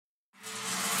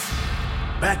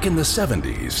Back in the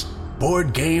 70s,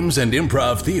 board games and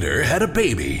improv theater had a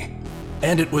baby,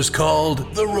 and it was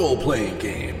called the role-playing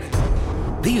game.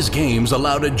 These games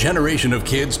allowed a generation of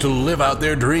kids to live out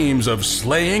their dreams of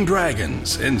slaying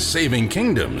dragons and saving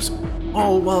kingdoms,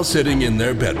 all while sitting in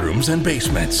their bedrooms and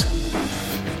basements.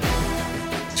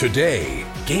 Today,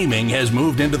 gaming has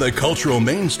moved into the cultural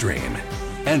mainstream,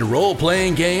 and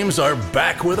role-playing games are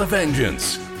back with a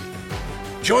vengeance.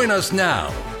 Join us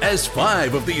now as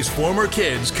 5 of these former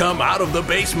kids come out of the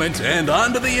basement and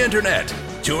onto the internet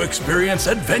to experience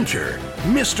adventure,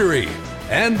 mystery,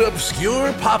 and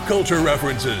obscure pop culture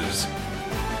references.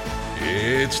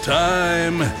 It's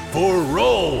time for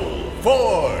Roll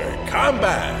for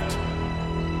Combat!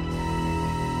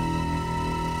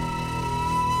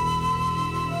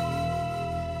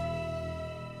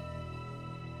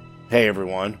 Hey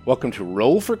everyone, welcome to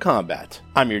Roll for Combat.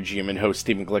 I'm your GM and host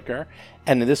Stephen Glicker,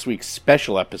 and in this week's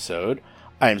special episode,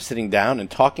 I am sitting down and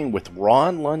talking with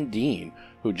Ron Lundeen,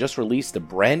 who just released a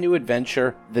brand new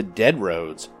adventure, The Dead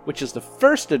Roads, which is the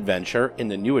first adventure in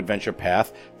the new adventure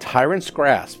path, Tyrant's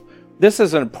Grasp. This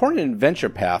is an important adventure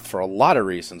path for a lot of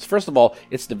reasons. First of all,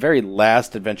 it's the very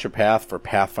last adventure path for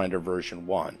Pathfinder version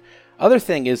 1. Other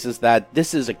thing is that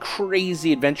this is a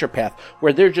crazy adventure path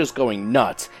where they're just going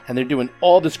nuts and they're doing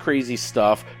all this crazy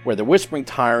stuff where the Whispering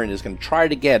Tyrant is going to try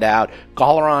to get out,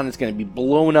 Galaran is going to be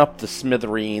blown up to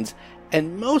smithereens,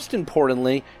 and most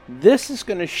importantly, this is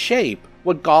going to shape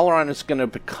what Galaran is going to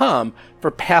become for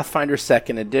Pathfinder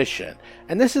 2nd Edition.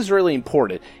 And this is really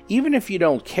important. Even if you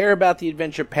don't care about the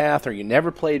adventure path or you never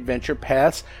play adventure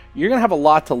paths, you're going to have a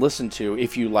lot to listen to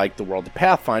if you like the world of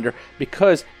Pathfinder,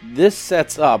 because this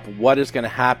sets up what is going to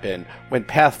happen when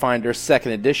Pathfinder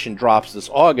 2nd Edition drops this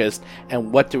August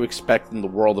and what to expect in the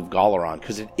world of Galaran,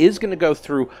 because it is going to go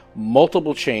through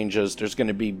multiple changes. There's going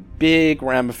to be big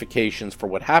ramifications for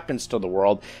what happens to the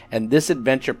world, and this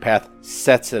adventure path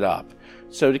sets it up.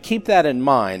 So to keep that in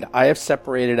mind, I have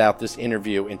separated out this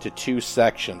interview into 2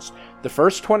 sections. The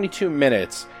first 22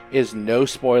 minutes is no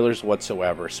spoilers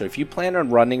whatsoever. So if you plan on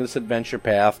running this adventure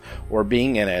path or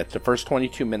being in it, the first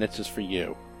 22 minutes is for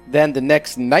you. Then the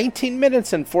next 19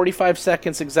 minutes and 45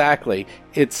 seconds exactly,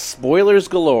 it's spoilers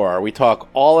galore. We talk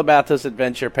all about this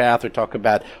adventure path. We talk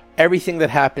about everything that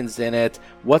happens in it,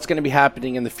 what's going to be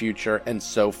happening in the future, and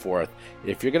so forth.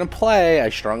 If you're going to play, I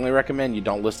strongly recommend you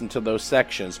don't listen to those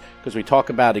sections, because we talk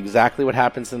about exactly what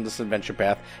happens in this adventure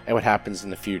path and what happens in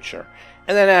the future.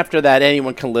 And then after that,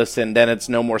 anyone can listen. Then it's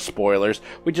no more spoilers.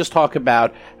 We just talk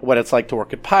about what it's like to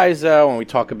work at Paizo, and we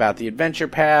talk about the adventure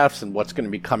paths and what's going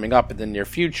to be coming up in the near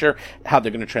future, how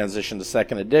they're going to transition to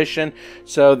 2nd edition.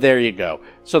 So there you go.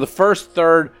 So the first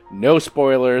third, no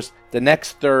spoilers. The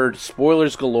next third,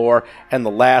 spoilers galore. And the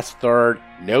last third,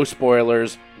 no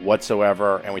spoilers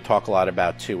whatsoever. And we talk a lot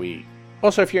about 2E.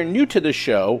 Also, if you're new to the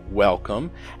show, welcome,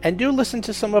 and do listen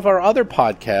to some of our other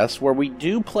podcasts where we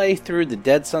do play through the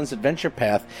Dead Sons adventure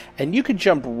path, and you can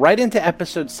jump right into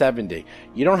episode 70.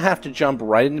 You don't have to jump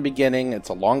right in the beginning. It's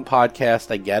a long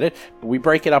podcast, I get it, but we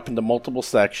break it up into multiple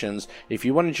sections. If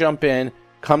you want to jump in,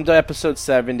 come to episode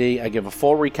 70. I give a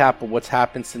full recap of what's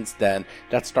happened since then.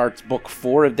 That starts book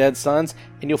 4 of Dead Sons,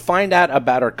 and you'll find out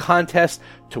about our contest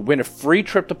to win a free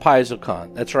trip to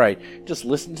PaizoCon. That's right. Just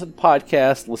listen to the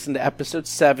podcast, listen to episode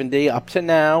 70 up to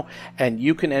now, and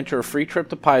you can enter a free trip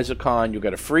to PaizoCon. You'll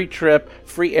get a free trip,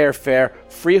 free airfare,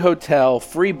 free hotel,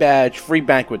 free badge, free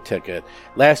banquet ticket.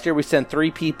 Last year we sent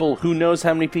 3 people. Who knows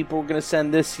how many people we're going to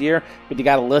send this year? But you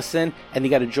got to listen, and you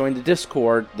got to join the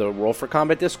Discord, the Roll for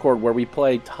Combat Discord, where we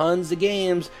play tons of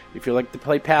games. If you like to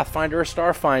play Pathfinder or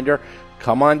Starfinder,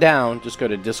 come on down. Just go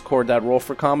to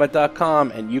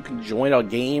discord.rollforcombat.com and you can join our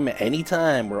game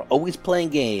anytime. We're always playing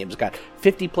games. Got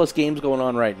 50 plus games going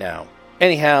on right now.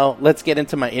 Anyhow, let's get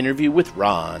into my interview with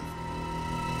Ron.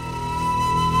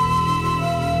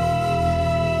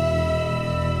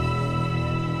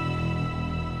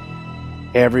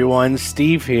 Hey everyone,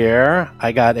 Steve here.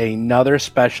 I got another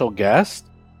special guest.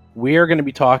 We are going to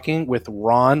be talking with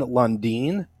Ron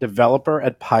Lundeen, developer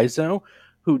at Paizo,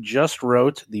 who just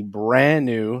wrote the brand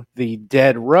new The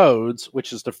Dead Roads,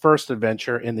 which is the first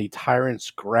adventure in the Tyrant's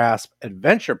Grasp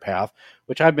adventure path,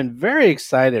 which I've been very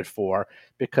excited for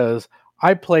because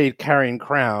I played Carrion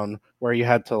Crown, where you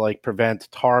had to prevent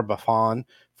Tar-Baphon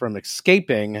from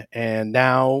escaping, and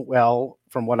now, well,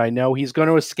 from what I know, he's going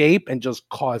to escape and just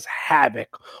cause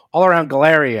havoc all around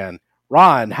Golarion.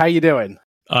 Ron, how you doing?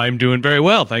 I'm doing very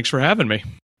well. Thanks for having me.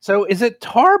 So is it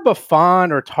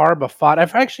Tar-Baphon or Tar-Baphon?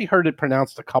 I've actually heard it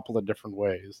pronounced a couple of different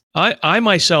ways. I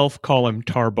myself call him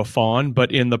Tar-Baphon,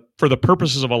 but for the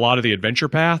purposes of a lot of the adventure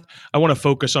path, I want to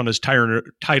focus on his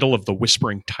title of the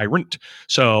Whispering Tyrant.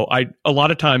 So a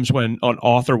lot of times when an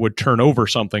author would turn over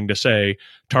something to say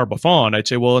Tar-Baphon, I'd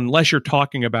say, well, unless you're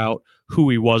talking about who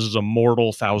he was as a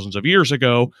mortal thousands of years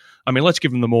ago, I mean, let's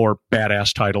give him the more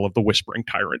badass title of the Whispering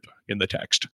Tyrant in the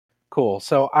text. Cool.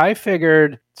 So I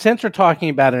figured, since we're talking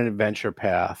about an adventure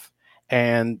path,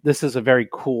 and this is a very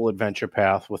cool adventure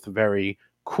path with a very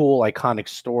cool, iconic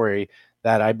story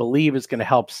that I believe is going to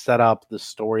help set up the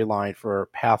storyline for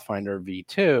Pathfinder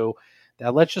V2,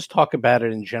 that let's just talk about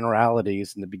it in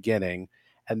generalities in the beginning,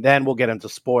 and then we'll get into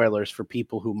spoilers for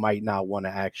people who might not want to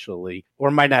actually,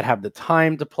 or might not have the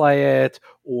time to play it,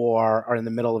 or are in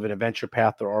the middle of an adventure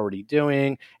path they're already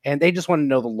doing, and they just want to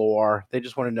know the lore. They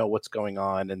just want to know what's going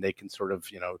on, and they can sort of,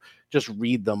 just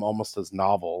read them almost as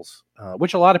novels,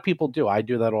 which a lot of people do. I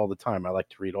do that all the time. I like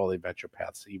to read all the adventure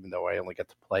paths, even though I only get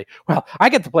to play, I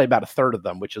get to play about a third of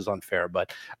them, which is unfair,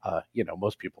 but,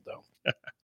 most people don't.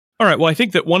 All right. Well, I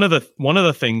think that one of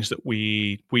the things that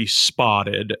we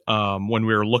spotted when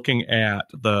we were looking at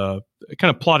the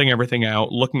kind of plotting everything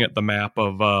out, looking at the map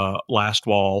of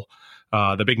Lastwall,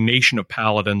 the big nation of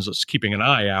paladins that's keeping an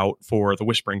eye out for the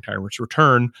Whispering Tyrant's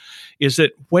return, is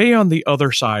that way on the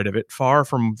other side of it, far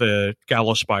from the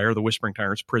Gallowspire, the Whispering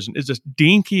Tyrant's prison, is this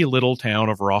dinky little town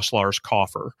of Roslar's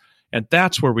Coffer, and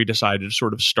that's where we decided to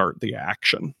sort of start the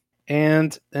action.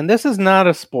 And this is not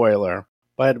a spoiler,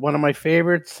 but one of my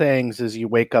favorite sayings is you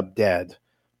wake up dead.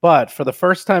 But for the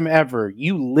first time ever,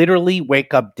 you literally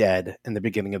wake up dead in the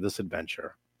beginning of this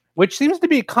adventure, which seems to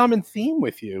be a common theme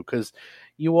with you, because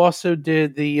you also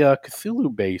did the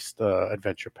Cthulhu-based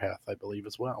adventure path, I believe,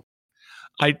 as well.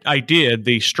 I did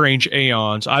the Strange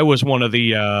Aeons. I was one of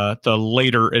the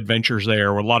later adventures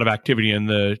there, with a lot of activity in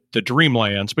the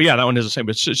Dreamlands. But yeah, that one is the same.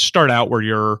 It's start out where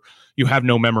you have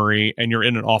no memory and you're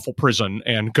in an awful prison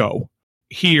and go.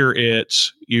 Here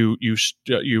it's you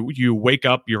wake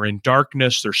up, you're in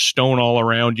darkness, there's stone all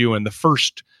around you, and the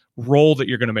first roll that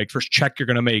you're going to make, first check you're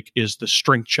going to make, is the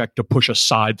strength check to push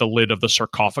aside the lid of the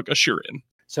sarcophagus you're in.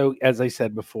 So as I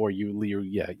said before,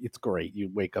 it's great. You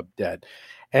wake up dead.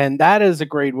 And that is a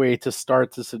great way to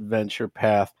start this adventure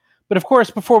path. But of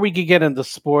course, before we could get into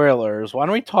spoilers, why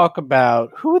don't we talk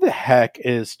about who the heck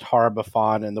is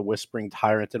Tar-Baphon and the Whispering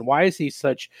Tyrant, and why is he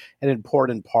such an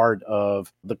important part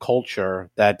of the culture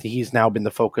that he's now been the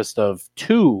focus of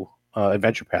two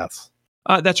adventure paths?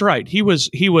 That's right. He was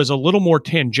a little more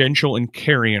tangential in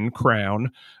Carrion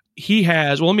Crown. He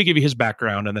has, well, let me give you his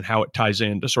background and then how it ties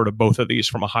into sort of both of these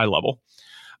from a high level.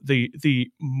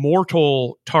 The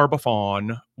mortal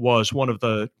Tar-Baphon was one of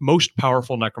the most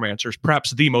powerful necromancers,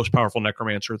 perhaps the most powerful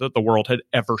necromancer that the world had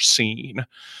ever seen.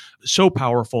 So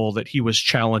powerful that he was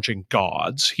challenging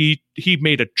gods. He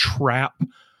made a trap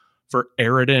for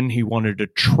Eredin. He wanted to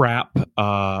trap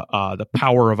the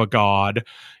power of a god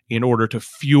in order to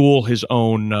fuel his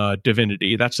own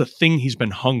divinity. That's the thing he's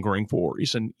been hungering for.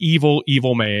 He's an evil,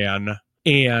 evil man.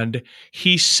 And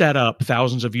he set up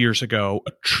thousands of years ago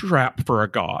a trap for a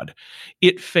god.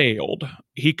 It failed.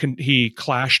 He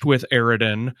clashed with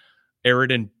Eredin.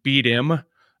 Eredin beat him,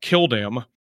 killed him.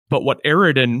 But what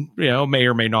Eredin, may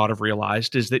or may not have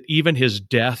realized is that even his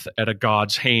death at a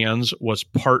god's hands was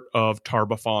part of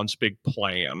Tar-Baphon's big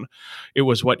plan. It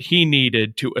was what he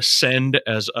needed to ascend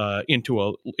as into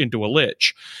a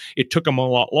lich. It took him a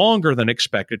lot longer than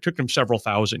expected. It took him several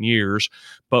thousand years.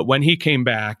 But when he came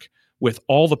back with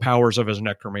all the powers of his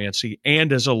necromancy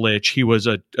and as a lich, he was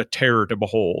a terror to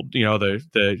behold,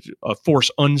 a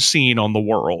force unseen on the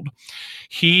world.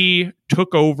 He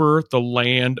took over the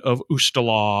land of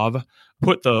Ustalav,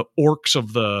 put the orcs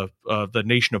of the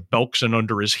nation of Belkzen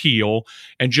under his heel,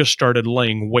 and just started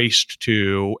laying waste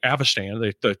to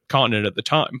Avestan, the continent at the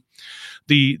time.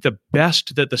 The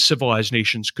best that the civilized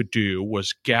nations could do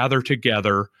was gather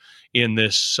together in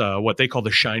this, what they call the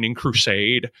Shining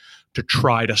Crusade, to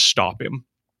try to stop him.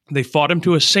 They fought him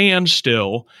to a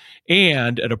standstill,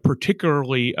 and at a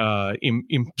particularly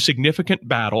insignificant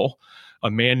battle,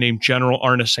 a man named General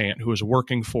Arnisant, who was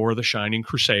working for the Shining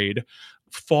Crusade,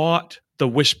 fought the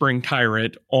Whispering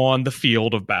Tyrant on the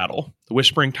field of battle. The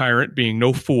Whispering Tyrant, being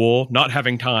no fool, not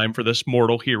having time for this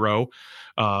mortal hero,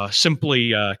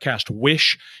 simply cast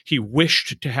Wish. He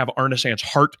wished to have Arnisant's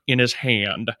heart in his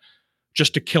hand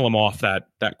just to kill him off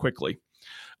that quickly.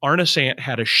 Arnisant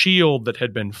had a shield that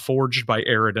had been forged by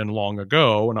Eredin long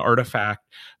ago, an artifact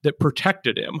that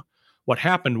protected him. what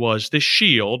happened was this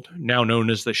shield, now known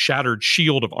as the Shattered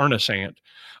Shield of Arnisant,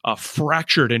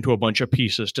 fractured into a bunch of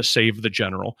pieces to save the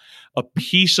general. A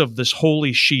piece of this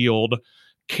holy shield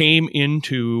came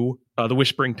into the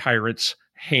Whispering Tyrant's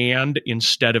hand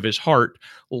instead of his heart,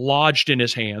 lodged in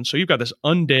his hand. So you've got this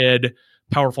undead,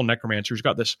 powerful necromancer who's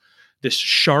got this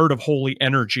shard of holy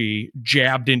energy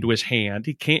jabbed into his hand.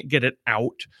 He can't get it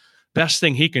out. Best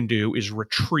thing he can do is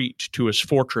retreat to his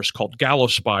fortress called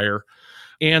Gallowspire.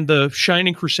 And the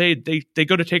Shining Crusade, they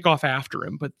go to take off after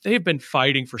him, but they've been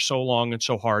fighting for so long and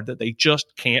so hard that they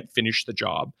just can't finish the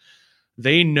job.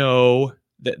 They know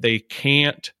that they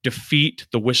can't defeat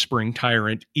the Whispering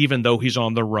Tyrant, even though he's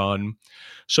on the run.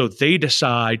 So they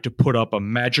decide to put up a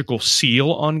magical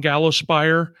seal on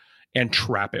Gallowspire and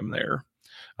trap him there.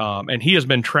 And he has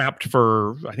been trapped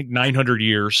for, I think, 900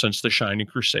 years since the Shining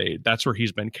Crusade. That's where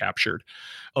he's been captured.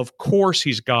 Of course,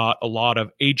 he's got a lot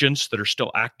of agents that are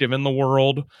still active in the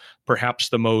world. Perhaps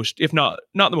the most, if not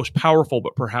the most powerful,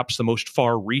 but perhaps the most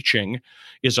far-reaching,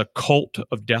 is a cult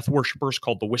of death worshippers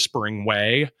called the Whispering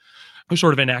Way, who's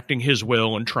sort of enacting his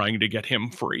will and trying to get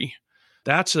him free.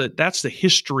 That's the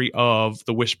history of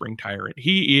the Whispering Tyrant.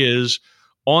 He is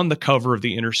on the cover of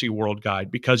the Inner Sea World Guide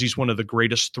because he's one of the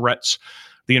greatest threats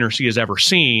the Inner Sea has ever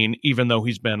seen, even though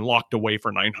he's been locked away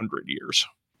for 900 years.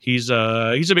 He's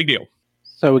a big deal.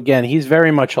 So again, he's very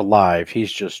much alive.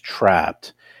 He's just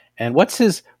trapped. And what's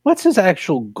his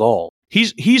actual goal?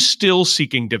 He's still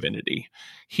seeking divinity.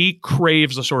 He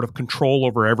craves a sort of control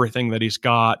over everything that he's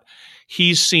got.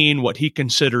 He's seen what he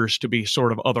considers to be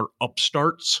sort of other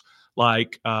upstarts,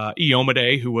 like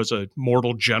Iomedae, who was a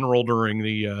mortal general during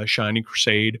the Shining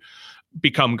Crusade,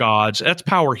 become gods. That's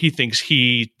power he thinks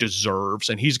he deserves,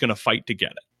 and he's going to fight to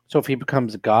get it. So if he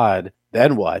becomes a god,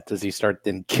 then what? Does he start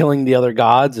then killing the other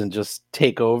gods and just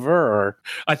take over? Or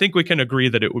I think we can agree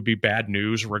that it would be bad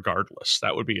news regardless.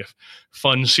 That would be a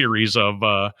fun series of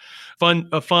a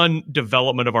fun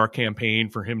development of our campaign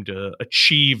for him to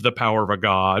achieve the power of a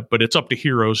god, but it's up to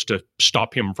heroes to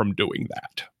stop him from doing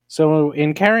that. So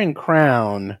in Carrion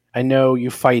Crown, I know you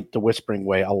fight the Whispering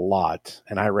Way a lot,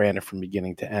 and I ran it from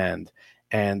beginning to end,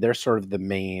 and they're sort of the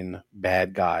main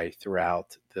bad guy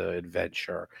throughout the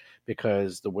adventure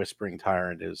because the Whispering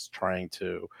Tyrant is trying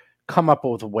to come up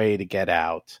with a way to get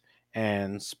out.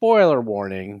 And spoiler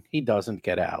warning, he doesn't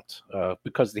get out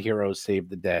because the heroes save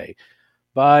the day.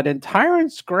 But in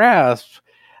Tyrant's Grasp,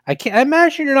 I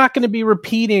imagine you're not going to be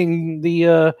repeating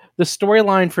the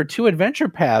storyline for 2 adventure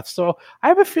paths. So I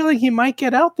have a feeling he might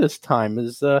get out this time.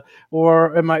 Is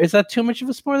that too much of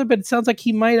a spoiler? But it sounds like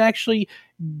he might actually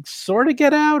sort of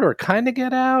get out or kind of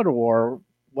get out, or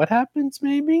what happens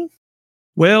maybe?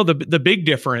 Well, the big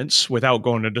difference, without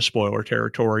going into spoiler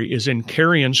territory, is in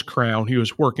Carrion's Crown, he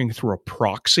was working through a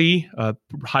proxy.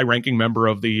 High-ranking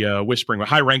members of the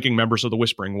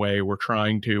Whispering Way were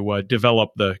trying to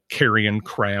develop the Carrion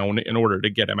Crown in order to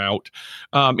get him out.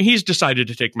 He's decided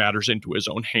to take matters into his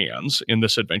own hands in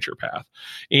this adventure path,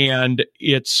 and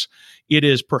it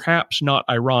is perhaps not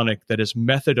ironic that his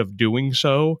method of doing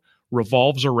so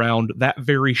revolves around that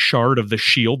very shard of the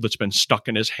shield that's been stuck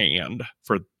in his hand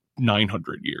for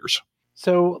 900 years.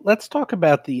 So let's talk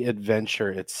about the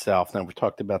adventure itself. Now, we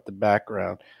talked about the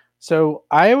background. So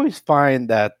I always find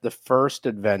that the first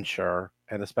adventure,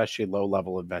 and especially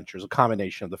low-level adventures, a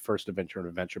combination of the first adventure and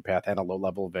adventure path and a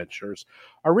low-level adventures,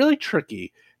 are really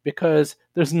tricky because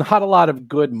there's not a lot of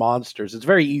good monsters. It's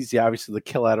very easy, obviously, to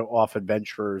kill off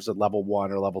adventurers at level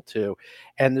 1 or level 2.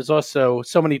 And there's also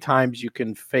so many times you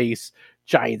can face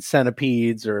giant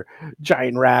centipedes or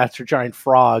giant rats or giant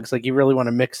frogs. Like, you really want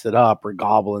to mix it up, or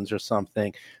goblins or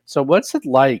something. So what's it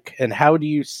like, and how do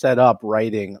you set up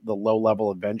writing the low-level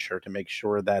adventure to make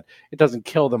sure that it doesn't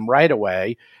kill them right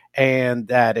away and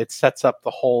that it sets up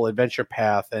the whole adventure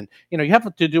path? And, you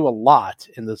have to do a lot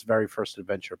in this very first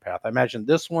adventure path. I imagine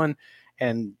this one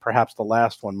and perhaps the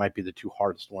last one might be the 2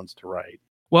 hardest ones to write.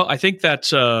 Well, I think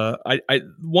that's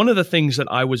one of the things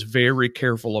that I was very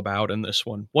careful about in this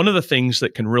one. One of the things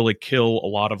that can really kill a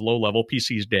lot of low-level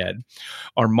PCs dead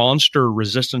are monster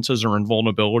resistances or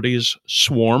invulnerabilities.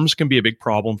 Swarms can be a big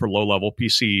problem for low-level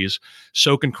PCs.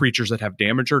 So can creatures that have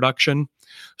damage reduction.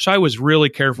 So I was really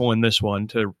careful in this one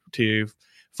to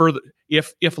further,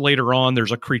 if later on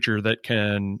there's a creature that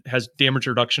has damage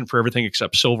reduction for everything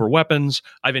except silver weapons,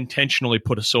 I've intentionally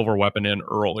put a silver weapon in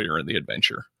earlier in the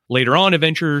adventure. Later on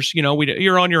adventures,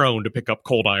 you're on your own to pick up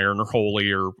cold iron or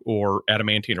holy or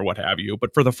adamantine or what have you.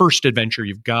 But for the first adventure,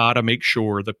 you've got to make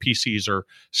sure the PCs are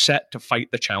set to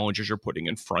fight the challenges you're putting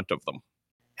in front of them.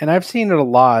 And I've seen it a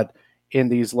lot in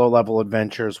these low-level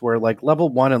adventures where, like, level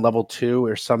 1 and level 2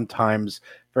 are sometimes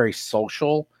very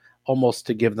social. almost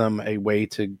to give them a way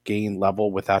to gain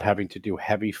level without having to do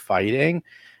heavy fighting.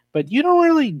 But you don't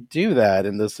really do that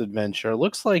in this adventure. It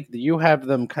looks like you have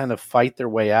them kind of fight their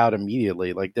way out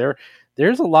immediately. Like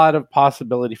there's a lot of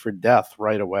possibility for death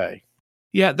right away.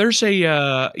 Yeah, there's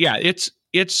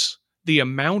it's the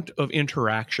amount of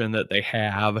interaction that they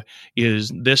have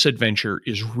is this adventure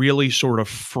is really sort of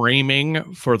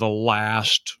framing for the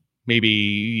last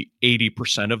maybe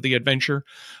 80% of the adventure.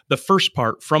 The first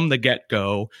part from the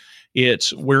get-go,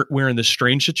 it's we're in this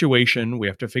strange situation. We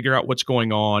have to figure out what's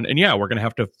going on. And yeah, we're going to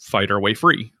have to fight our way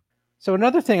free. So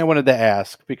another thing I wanted to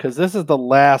ask, because this is the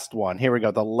last one. Here we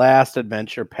go, the last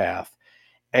adventure path.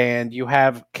 And you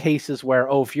have cases where,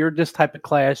 if you're this type of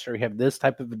class or you have this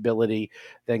type of ability,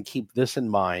 then keep this in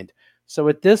mind. So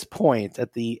at this point,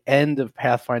 at the end of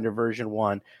Pathfinder version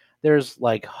 1, there's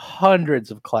like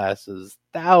hundreds of classes,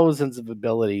 thousands of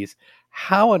abilities.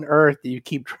 How on earth do you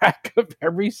keep track of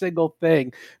every single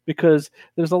thing? Because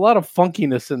there's a lot of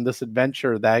funkiness in this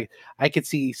adventure that I could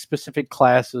see specific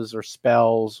classes or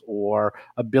spells or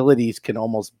abilities can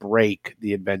almost break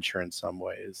the adventure in some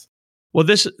ways. Well,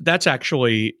 that's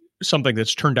actually something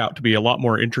that's turned out to be a lot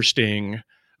more interesting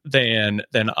than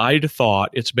I'd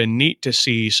thought. It's been neat to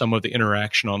see some of the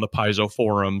interaction on the Paizo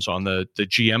forums on the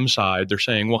GM side. They're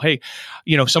saying, well, hey,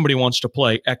 somebody wants to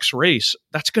play X race.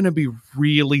 That's going to be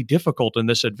really difficult in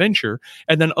this adventure.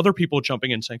 And then other people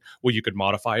jumping in saying, well, you could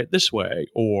modify it this way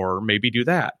or maybe do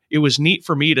that. It was neat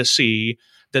for me to see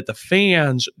that the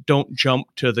fans don't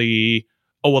jump to the,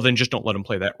 oh, well, then just don't let them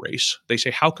play that race. They say,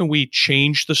 how can we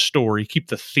change the story, keep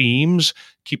the themes,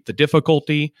 keep the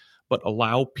difficulty, but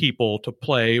allow people to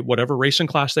play whatever race and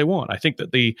class they want? I think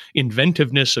that the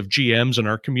inventiveness of GMs in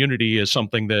our community is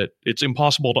something that it's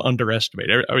impossible to underestimate.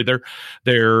 I mean,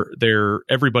 they're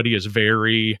everybody is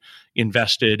very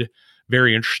invested,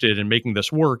 very interested in making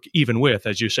this work, even with,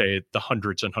 as you say, the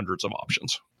hundreds and hundreds of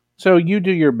options. So you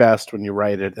do your best when you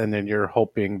write it, and then you're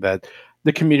hoping that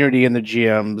the community and the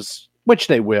GMs, which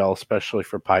they will, especially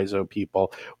for Paizo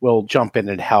people, will jump in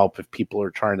and help if people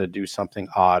are trying to do something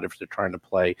odd, if they're trying to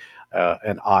play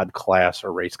an odd class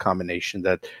or race combination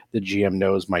that the GM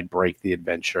knows might break the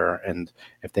adventure, and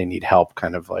if they need help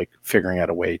kind of like figuring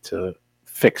out a way to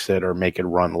fix it or make it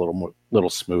run a little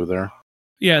smoother.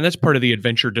 Yeah, and that's part of the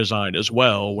adventure design as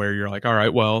well, where you're like, all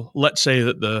right, well, let's say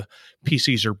that the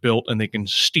PCs are built and they can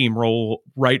steamroll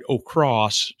right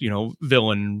across,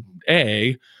 villain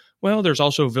A. Well, there's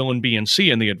also villain B and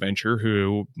C in the adventure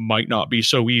who might not be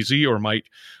so easy or might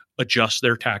adjust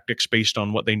their tactics based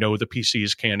on what they know the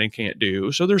PCs can and can't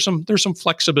do. So there's some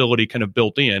flexibility kind of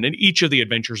built in, and each of the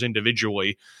adventures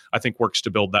individually, I think, works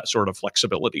to build that sort of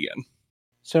flexibility in.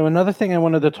 So another thing I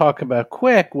wanted to talk about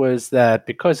quick was that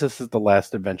because this is the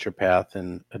last adventure path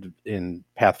in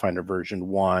Pathfinder version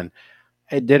 1,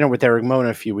 I had dinner with Eric Mona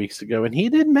a few weeks ago, and he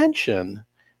did mention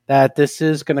that this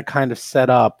is going to kind of set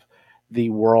up the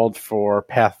world for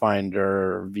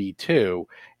Pathfinder V2,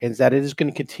 is that it is going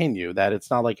to continue, that it's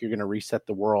not like you're going to reset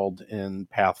the world in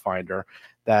Pathfinder,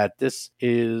 that this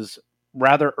is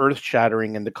rather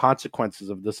earth-shattering and the consequences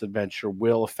of this adventure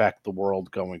will affect the world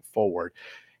going forward.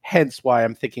 Hence why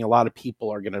I'm thinking a lot of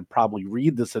people are going to probably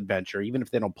read this adventure, even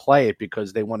if they don't play it,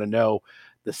 because they want to know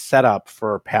the setup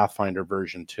for Pathfinder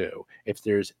version 2.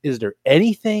 Is there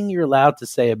anything you're allowed to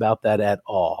say about that at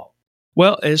all?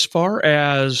 Well, as far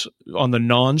as on the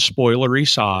non-spoilery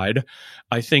side,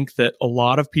 I think that a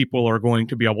lot of people are going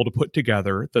to be able to put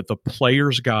together that the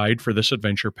player's guide for this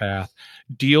adventure path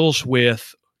deals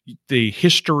with the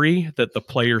history that the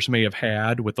players may have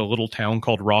had with a little town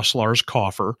called Roslar's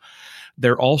Coffer.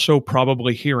 They're also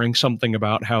probably hearing something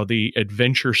about how the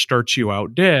adventure starts you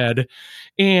out dead.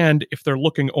 And if they're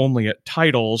looking only at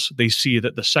titles, they see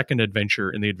that the second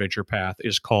adventure in the adventure path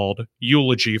is called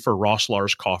Eulogy for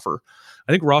Roslar's Coffer.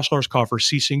 I think Roslar's Coffer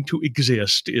ceasing to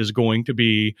exist is going to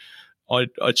be a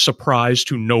surprise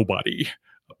to nobody.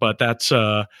 But that's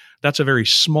a very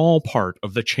small part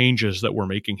of the changes that we're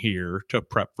making here to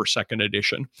prep for second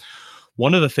edition.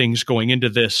 One of the things going into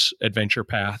this adventure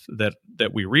path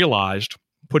that we realized,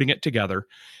 putting it together,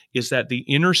 is that the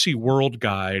Inner Sea World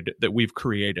Guide that we've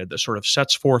created that sort of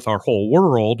sets forth our whole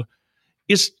world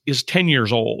is 10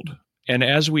 years old. And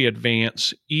as we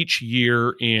advance each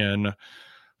year in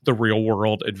the real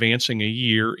world, advancing a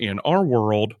year in our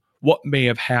world, what may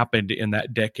have happened in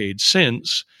that decade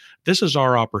since, this is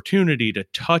our opportunity to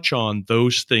touch on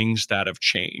those things that have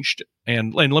changed.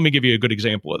 And let me give you a good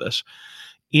example of this.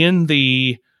 In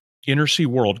the Inner Sea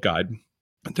World Guide,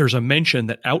 there's a mention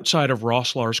that outside of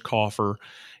Roslar's Coffer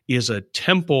is a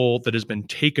temple that has been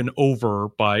taken over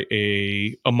by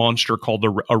a monster called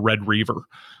a Red Reaver.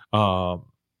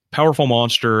 Powerful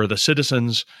monster. The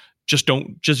citizens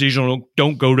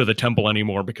don't go to the temple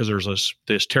anymore because there's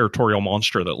this territorial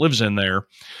monster that lives in there.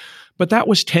 But that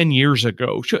was 10 years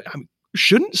ago.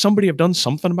 Shouldn't somebody have done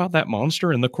something about that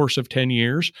monster in the course of 10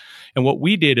 years? And what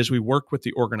we did is we worked with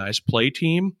the organized play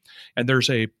team, and there's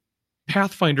a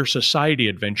Pathfinder Society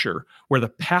adventure where the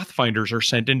Pathfinders are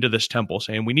sent into this temple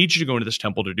saying, we need you to go into this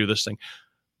temple to do this thing.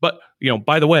 But,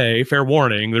 by the way, fair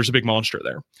warning, there's a big monster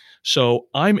there. So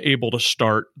I'm able to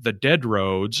start the Dead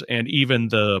Roads and even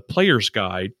the player's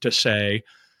guide to say,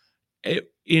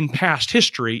 in past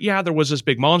history, there was this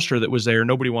big monster that was there.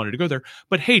 Nobody wanted to go there.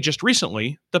 But hey, just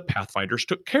recently, the Pathfinders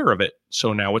took care of it.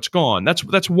 So now it's gone.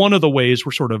 That's one of the ways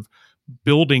we're sort of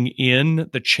building in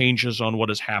the changes on what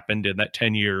has happened in that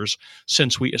 10 years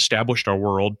since we established our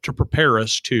world to prepare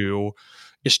us to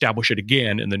establish it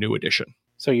again in the new edition.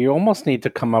 So you almost need to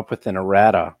come up with an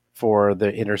errata for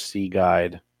the Inner Sea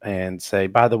Guide and say,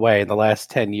 by the way, in the last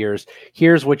 10 years,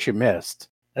 here's what you missed.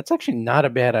 That's actually not a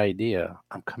bad idea.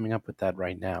 I'm coming up with that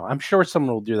right now. I'm sure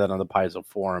someone will do that on the Paizo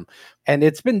forum. And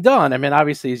it's been done. I mean,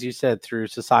 obviously, as you said, through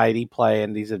society play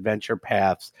and these adventure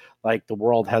paths, like the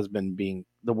world has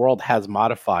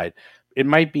modified. It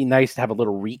might be nice to have a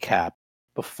little recap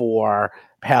before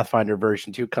Pathfinder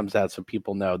version 2 comes out so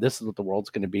people know this is what the world's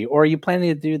going to be. Or are you planning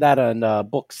to do that on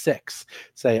book 6?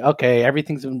 Say, okay,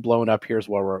 everything's been blown up. Here's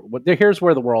where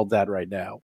the world's at right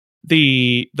now.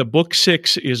 The book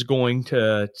 6 is going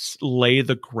to lay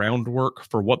the groundwork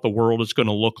for what the world is going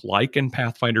to look like in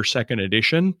Pathfinder 2nd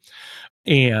edition.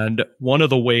 And one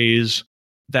of the ways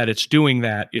that it's doing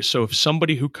that is so if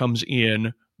somebody who comes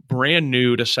in brand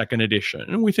new to 2nd edition,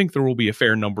 and we think there will be a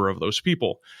fair number of those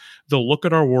people, they'll look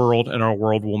at our world and our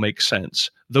world will make sense.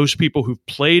 Those people who've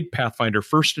played Pathfinder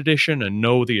 1st edition and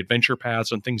know the adventure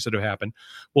paths and things that have happened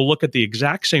will look at the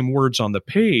exact same words on the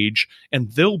page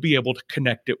and they'll be able to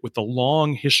connect it with the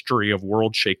long history of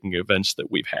world-shaking events that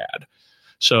we've had.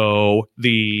 So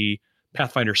the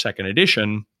Pathfinder 2nd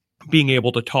edition, being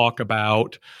able to talk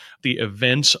about the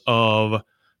events of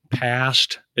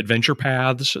past adventure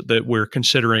paths that we're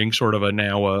considering sort of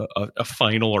a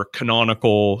final or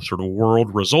canonical sort of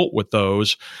world result with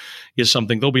those is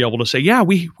something they'll be able to say,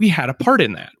 we had a part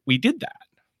in that. We did that.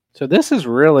 So this is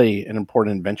really an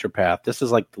important adventure path. This is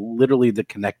like literally the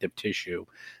connective tissue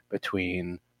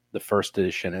between the 1st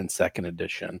edition and 2nd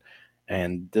edition.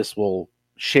 And this will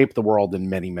shape the world in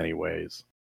many, many ways.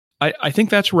 I think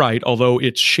that's right, although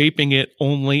it's shaping it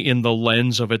only in the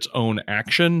lens of its own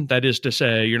action. That is to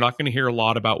say, you're not going to hear a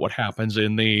lot about what happens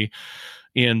in the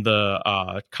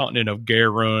continent of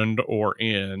Garund or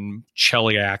in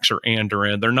Cheliax or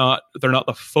Andoran. They're not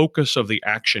the focus of the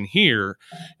action here.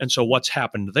 And so what's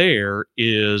happened there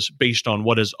is based on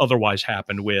what has otherwise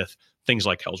happened with things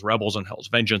like Hell's Rebels and Hell's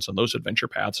Vengeance and those adventure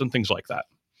paths and things like that.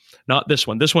 Not this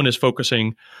one. This one is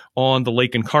focusing on the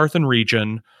Lake and Carthan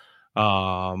region.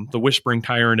 The Whispering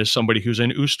Tyrant is somebody who's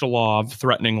in Ustalov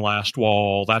threatening Last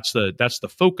Wall. That's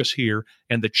the focus here.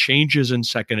 And the changes in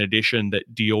 2nd edition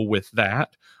that deal with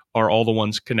that are all the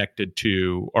ones that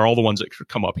could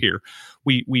come up here.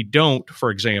 We don't, for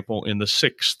example, in the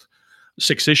sixth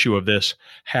issue of this,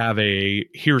 have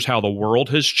here's how the world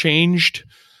has changed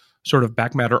sort of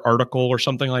back matter article or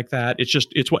something like that.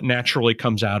 It's what naturally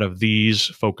comes out of these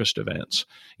focused events.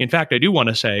 In fact, I do want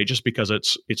to say, just because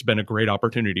it's been a great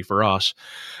opportunity for us,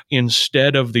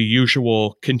 instead of the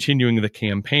usual continuing the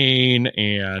campaign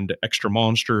and extra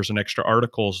monsters and extra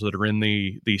articles that are in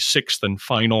the 6th and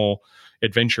final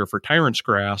adventure for Tyrant's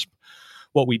Grasp,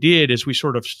 what we did is we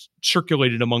sort of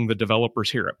circulated among the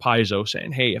developers here at Paizo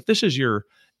saying, hey, if this is your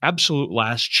absolute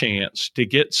last chance to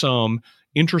get some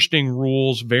interesting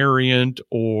rules variant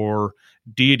or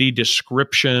deity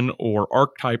description or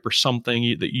archetype or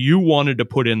something that you wanted to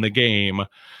put in the game,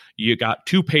 you got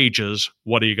 2 pages.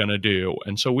 What are you going to do?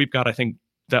 And so we've got, I think,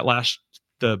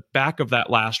 the back of that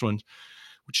last one,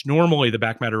 which normally the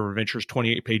back matter of adventure is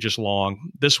 28 pages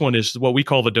long. This one is what we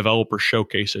call the developer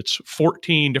showcase. It's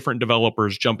 14 different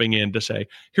developers jumping in to say,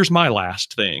 here's my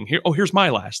last thing. Here's my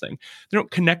last thing. They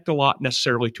don't connect a lot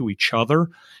necessarily to each other,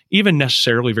 even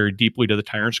necessarily very deeply to the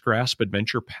Tyrant's Grasp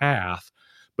adventure path,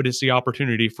 but it's the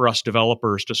opportunity for us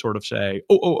developers to sort of say,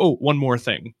 one more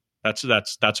thing. That's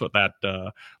what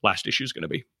that last issue is going to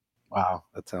be. Wow,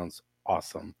 that sounds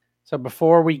awesome. So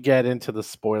before we get into the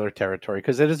spoiler territory,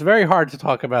 because it is very hard to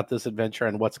talk about this adventure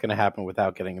and what's going to happen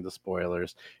without getting into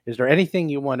spoilers, is there anything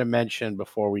you want to mention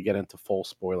before we get into full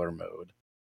spoiler mode?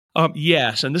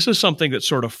 Yes, and this is something that's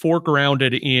sort of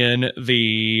foregrounded in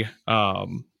the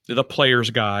player's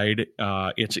guide.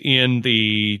 It's in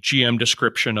the GM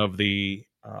description of the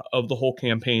whole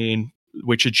campaign,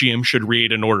 which a GM should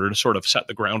read in order to sort of set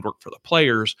the groundwork for the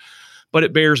players. but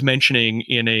it bears mentioning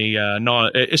in a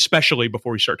especially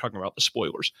before we start talking about the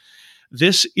spoilers.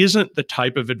 This isn't the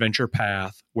type of adventure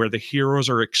path where the heroes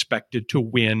are expected to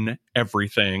win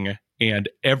everything and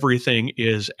everything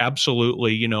is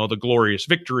absolutely, the glorious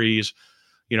victories,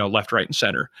 left, right, and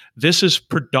center. This is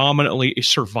predominantly a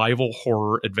survival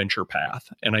horror adventure path.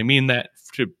 And I mean that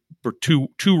for two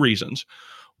reasons.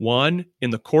 One, in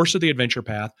the course of the adventure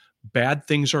path, bad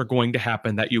things are going to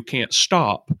happen that you can't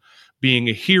stop. Being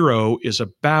a hero is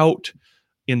about,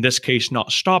 in this case,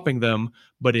 not stopping them,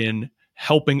 but in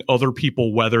helping other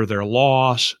people weather their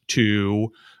loss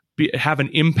to have an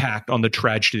impact on the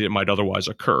tragedy that might otherwise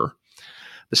occur.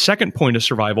 The second point of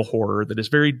survival horror that is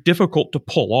very difficult to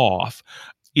pull off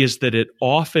is that it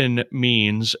often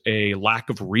means a lack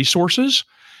of resources.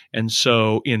 And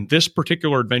so in this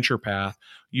particular adventure path,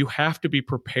 you have to be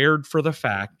prepared for the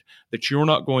fact that you're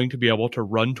not going to be able to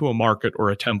run to a market or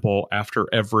a temple after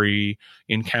every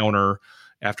encounter,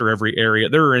 after every area.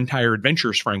 There are entire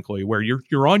adventures, frankly, where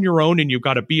you're on your own and you've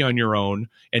got to be on your own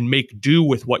and make do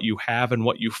with what you have and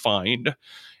what you find.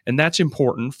 And that's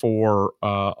important for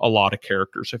a lot of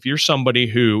characters. If you're somebody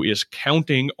who is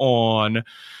counting on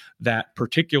that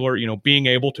particular, being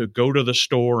able to go to the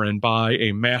store and buy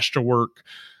a masterwork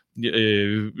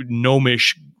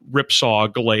gnomish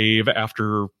ripsaw glaive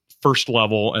after first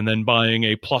level and then buying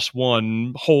a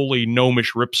 +1 holy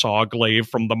gnomish ripsaw glaive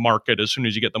from the market as soon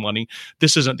as you get the money,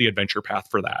 this isn't the adventure path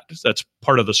for that. That's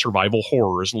part of the survival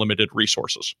horror is limited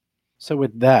resources. So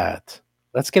with that,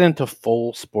 let's get into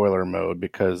full spoiler mode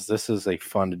because this is a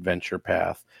fun adventure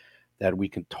path that we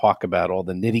can talk about all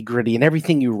the nitty gritty and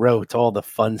everything you wrote, all the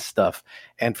fun stuff.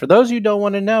 And for those of you who don't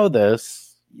want to know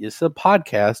this, it's a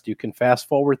podcast. You can fast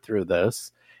forward through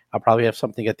this. I'll probably have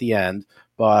something at the end,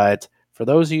 but for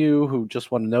those of you who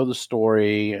just want to know the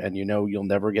story and you'll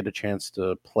never get a chance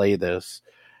to play this,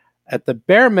 at the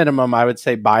bare minimum, I would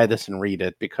say buy this and read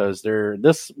it because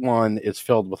this one is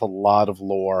filled with a lot of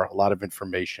lore, a lot of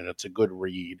information. It's a good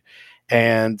read.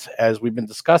 And as we've been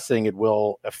discussing, it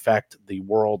will affect the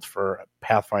world for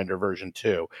Pathfinder version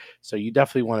 2. So you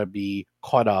definitely want to be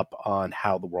caught up on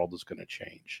how the world is going to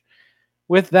change.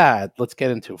 With that, let's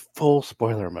get into full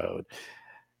spoiler mode.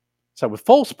 So with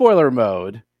full spoiler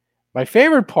mode, my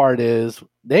favorite part is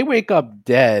they wake up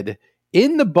dead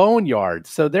in the boneyard.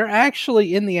 So they're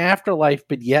actually in the afterlife,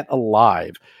 but yet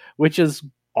alive, which is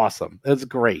awesome. That's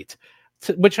great.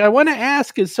 Which I want to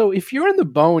ask is, so if you're in the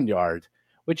boneyard,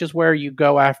 which is where you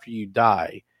go after you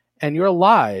die, and you're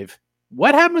alive,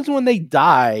 what happens when they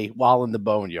die while in the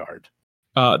boneyard?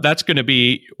 That's going to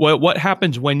be what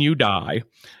happens when you die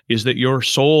is that your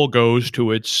soul goes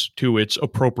to its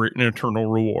appropriate and eternal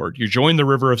reward. You join the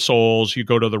river of souls. You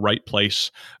go to the right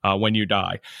place when you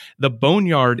die. The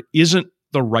boneyard isn't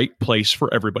the right place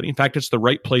for everybody. In fact, it's the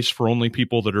right place for only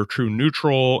people that are true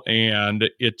neutral, and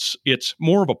it's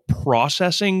more of a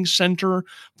processing center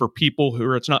for people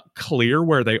who it's not clear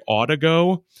where they ought to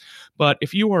go. But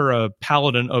if you are a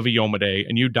paladin of Iyomade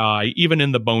and you die, even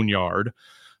in the boneyard,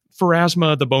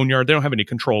 Pharasma, the boneyard, they don't have any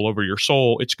control over your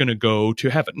soul. It's going to go to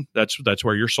heaven. That's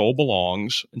where your soul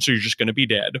belongs. And so you're just going to be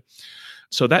dead.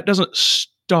 So that doesn't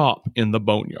stop in the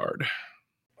boneyard.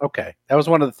 Okay. That was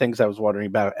one of the things I was wondering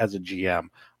about as a GM.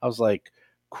 I was like,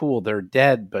 cool, they're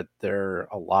dead, but they're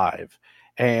alive.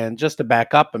 And just to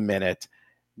back up a minute,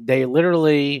 they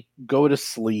literally go to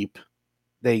sleep.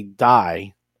 They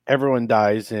die. Everyone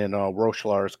dies in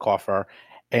Roshalar's coffer.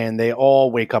 And they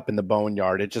all wake up in the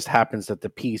boneyard. It just happens that the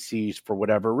PCs, for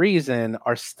whatever reason,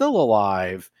 are still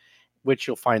alive, which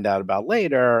you'll find out about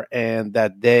later, and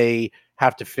that they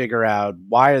have to figure out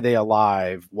why are they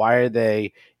alive, why are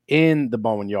they in the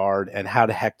boneyard, and how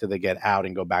the heck do they get out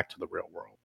and go back to the real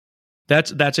world.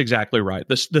 That's exactly right.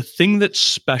 The thing that's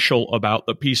special about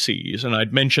the PCs, and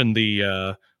I'd mentioned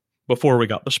before we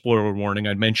got the spoiler warning,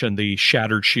 I'd mentioned the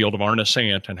shattered shield of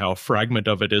Arnisant and how a fragment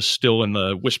of it is still in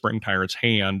the Whispering Tyrant's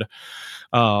hand.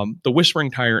 The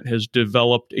Whispering Tyrant has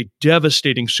developed a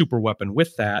devastating super weapon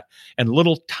with that, and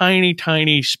little tiny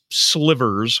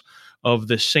slivers of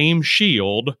the same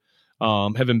shield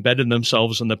have embedded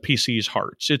themselves in the PC's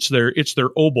hearts. It's their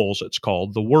obols, it's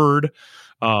called. The word,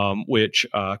 which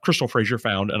Crystal Fraser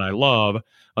found and I love,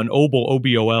 an obol,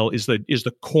 O-B-O-L, is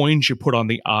the coins you put on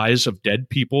the eyes of dead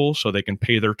people so they can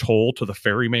pay their toll to the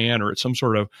ferryman, or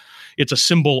it's a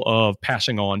symbol of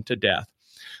passing on to death.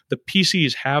 The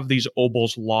PCs have these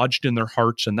obols lodged in their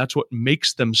hearts, and that's what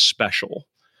makes them special.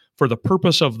 For the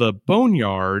purpose of the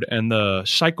boneyard and the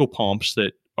psychopomps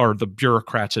that are the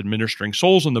bureaucrats administering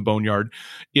souls in the boneyard,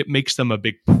 it makes them a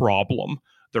big problem.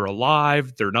 They're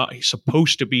alive. They're not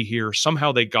supposed to be here.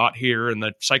 Somehow they got here, and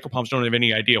the psychopomps don't have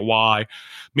any idea why.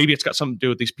 Maybe it's got something to do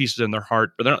with these pieces in their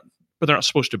heart, but they're not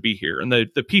supposed to be here. And the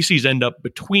PCs end up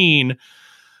between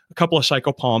a couple of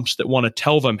psychopomps that want to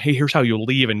tell them, hey, here's how you'll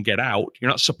leave and get out.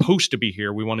 You're not supposed to be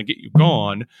here. We want to get you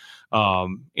gone.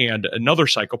 And another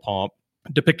psychopomp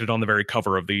depicted on the very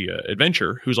cover of the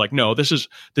adventure who's like, no, this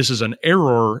is an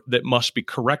error that must be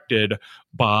corrected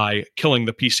by killing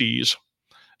the PCs.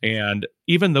 And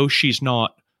even though she's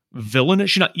not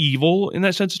villainous, she's not evil in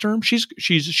that sense of term,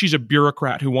 she's a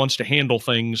bureaucrat who wants to handle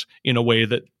things in a way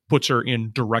that puts her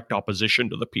in direct opposition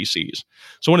to the PCs.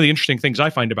 So one of the interesting things I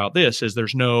find about this is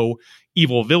there's no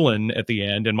evil villain at the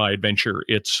end in my adventure.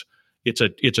 It's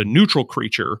a neutral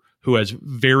creature who has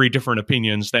very different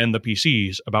opinions than the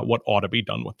PCs about what ought to be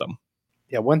done with them.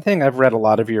 Yeah, one thing, I've read a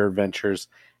lot of your adventures,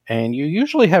 and you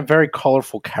usually have very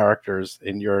colorful characters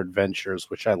in your adventures,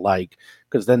 which I like,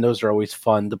 because then those are always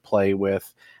fun to play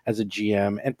with as a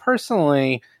GM. And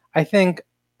personally, I think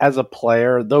as a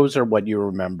player, those are what you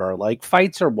remember. Like,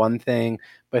 fights are one thing,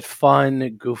 but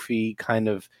fun, goofy, kind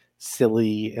of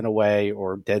silly in a way,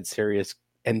 or dead serious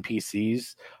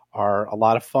NPCs are a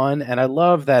lot of fun. And I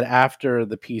love that after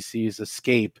the PCs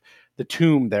escape the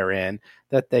tomb they're in,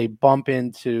 that they bump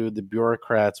into the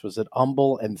bureaucrats. Was it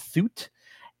Umble and Thoot?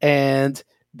 And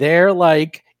they're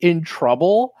like in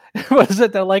trouble. Was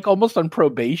it? They're like almost on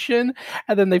probation.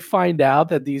 And then they find out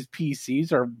that these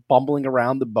PCs are bumbling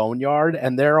around the boneyard,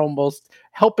 and they're almost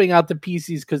helping out the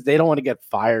PCs because they don't want to get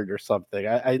fired or something.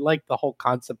 I like the whole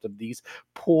concept of these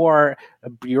poor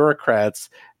bureaucrats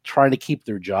trying to keep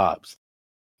their jobs.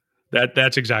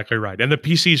 That's exactly right. And the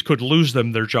PCs could lose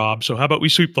them their job. So how about we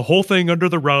sweep the whole thing under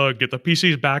the rug, get the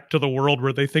PCs back to the world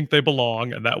where they think they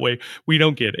belong, and that way we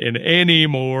don't get in any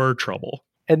more trouble.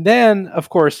 And then, of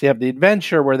course, you have the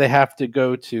adventure where they have to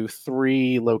go to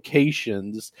 3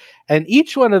 locations, and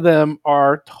each one of them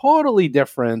are totally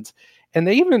different, and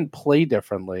they even play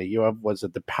differently. You have, was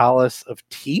it the Palace of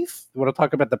Teeth? You want to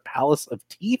talk about the Palace of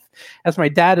Teeth? As my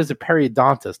dad is a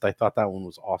periodontist, I thought that one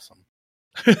was awesome.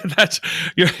 That's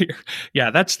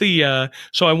the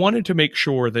so I wanted to make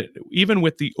sure that even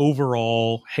with the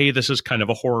overall, hey, this is kind of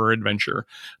a horror adventure,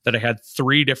 that I had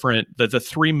 3 different, the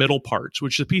 3 middle parts,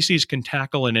 which the PCs can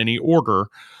tackle in any order,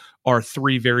 are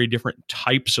 3 very different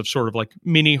types of sort of like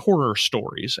mini horror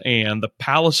stories. And the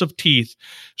Palace of Teeth,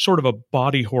 sort of a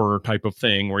body horror type of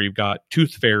thing where you've got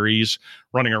tooth fairies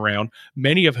running around,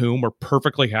 many of whom are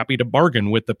perfectly happy to bargain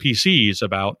with the PCs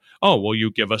about, oh, well, you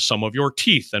give us some of your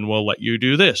teeth and we'll let you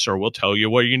do this, or we'll tell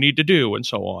you what you need to do, and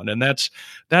so on. And that's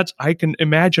I can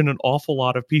imagine an awful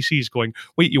lot of PCs going,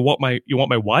 wait, you want my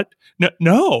what?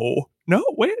 No,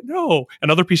 wait, no. And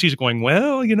other PCs going,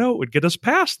 well, it would get us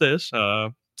past this.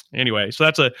 Anyway, so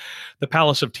the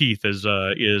Palace of Teeth is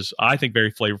I think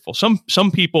very flavorful.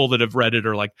 Some people that have read it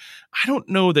are like, I don't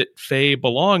know that Fae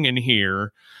belong in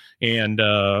here. And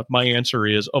my answer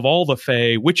is, of all the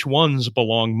Fae, which ones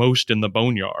belong most in the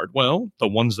Boneyard? Well, the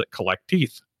ones that collect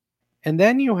teeth. And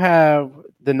then you have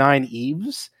the 9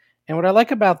 Eves. And what I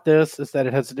like about this is that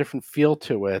it has a different feel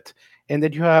to it, and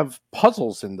that you have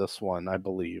puzzles in this one, I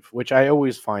believe, which I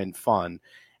always find fun.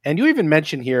 And you even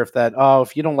mentioned here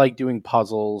if you don't like doing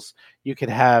puzzles, you could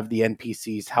have the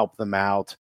NPCs help them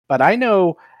out. But I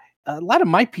know a lot of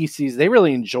my PCs, they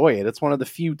really enjoy it. It's one of the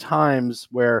few times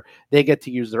where they get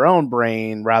to use their own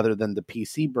brain rather than the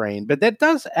PC brain. But that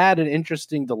does add an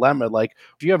interesting dilemma. Like,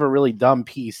 if you have a really dumb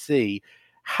PC,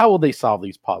 how will they solve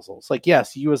these puzzles? Like,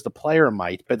 yes, you as the player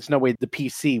might, but there's no way the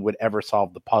PC would ever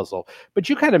solve the puzzle. But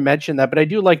you kind of mentioned that, but I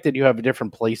do like that you have a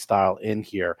different play style in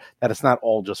here, that it's not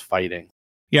all just fighting.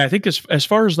 Yeah, I think as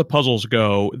far as the puzzles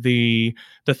go, the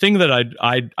thing that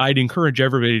I'd encourage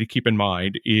everybody to keep in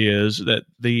mind is that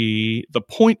the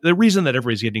reason that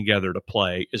everybody's getting together to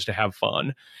play is to have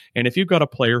fun. And if you've got a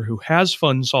player who has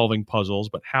fun solving puzzles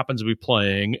but happens to be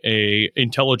playing a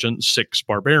intelligence 6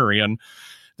 barbarian,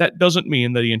 that doesn't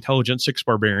mean that the intelligence 6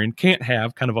 barbarian can't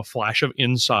have kind of a flash of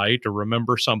insight or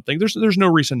remember something. There's no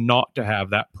reason not to have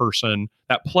that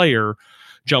player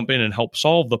jump in and help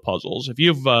solve the puzzles. If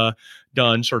you've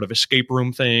done sort of escape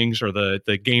room things or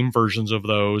the game versions of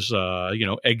those,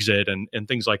 Exit and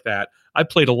things like that, I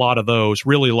played a lot of those,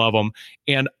 really love them.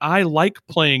 And I like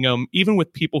playing them even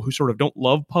with people who sort of don't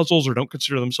love puzzles or don't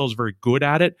consider themselves very good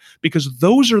at it, because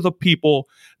those are the people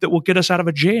that will get us out of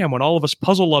a jam when all of us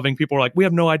puzzle-loving people are like, we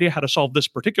have no idea how to solve this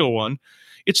particular one.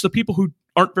 It's the people who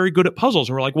aren't very good at puzzles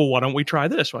and we're like, well, why don't we try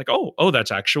this? We're like, oh,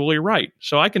 that's actually right.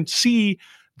 So I can see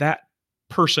that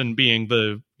person being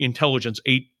the intelligence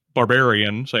 8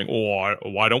 barbarian saying,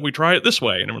 why don't we try it this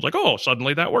way? And everyone's like, oh,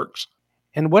 suddenly that works.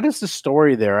 And what is the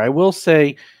story there? I will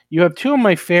say you have two of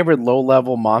my favorite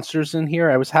low-level monsters in here.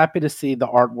 I was happy to see the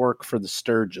artwork for the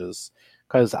Sturges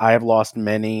because I have lost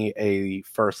many a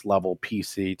first-level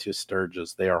PC to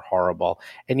Sturges. They are horrible.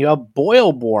 And you have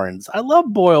Boilborns. I love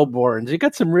Boilborns. You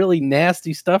got some really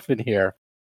nasty stuff in here.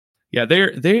 Yeah,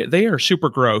 they are super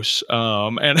gross,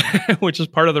 and which is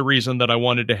part of the reason that I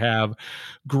wanted to have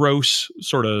gross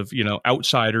sort of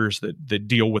outsiders that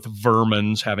deal with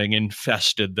vermins having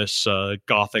infested this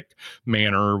gothic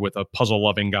manor with a puzzle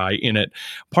loving guy in it.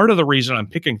 Part of the reason I'm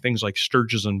picking things like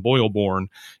Sturges and Boilborn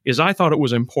is I thought it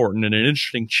was important and an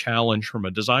interesting challenge from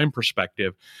a design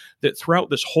perspective that throughout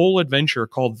this whole adventure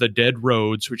called The Dead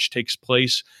Roads, which takes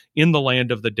place in the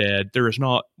land of the dead, there is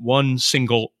not one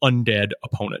single undead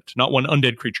opponent, not one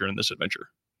undead creature in this adventure.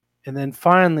 And then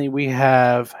finally we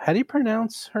have, how do you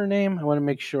pronounce her name? I want to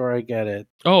make sure I get it.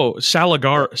 Oh,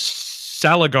 Salagara's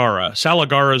Scriptorium.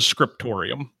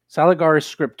 Salagara's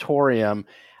Scriptorium.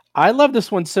 I love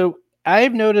this one. So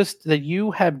I've noticed that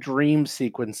you have dream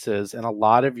sequences in a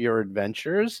lot of your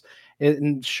adventures.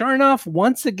 And sure enough,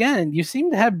 once again, you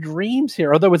seem to have dreams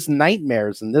here, although it's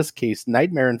nightmares in this case,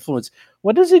 nightmare influence.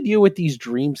 What does it do with these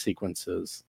dream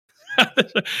sequences?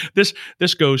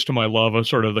 This goes to my love of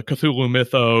sort of the Cthulhu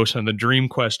mythos and the dream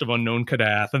quest of Unknown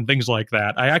Kadath and things like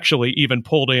that. I actually even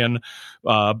pulled in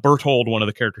Berthold, one of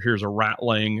the characters here, is a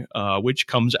ratling, which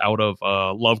comes out of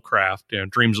Lovecraft,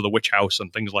 Dreams of the Witch House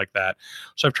and things like that.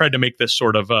 So I've tried to make this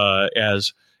sort of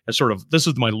as sort of, this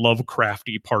is my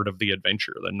Lovecrafty part of the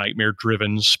adventure, the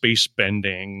nightmare-driven,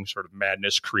 space-bending, sort of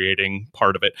madness-creating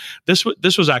part of it. This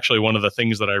was actually one of the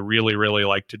things that I really, really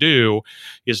like to do,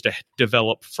 is to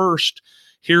develop first,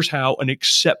 here's how an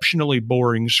exceptionally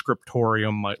boring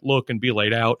scriptorium might look and be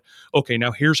laid out. Okay,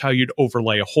 now here's how you'd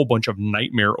overlay a whole bunch of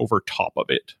nightmare over top of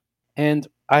it. And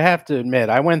I have to admit,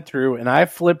 I went through and I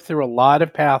flipped through a lot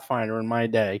of Pathfinder in my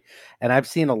day, and I've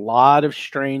seen a lot of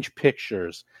strange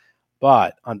pictures.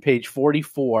 But on page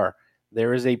 44,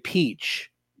 there is a peach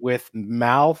with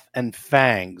mouth and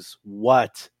fangs.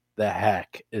 What the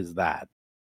heck is that?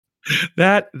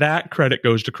 That credit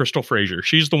goes to Crystal Fraser.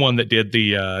 She's the one that did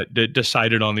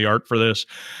decided on the art for this,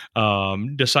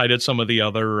 decided some of the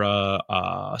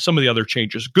other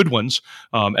changes, good ones.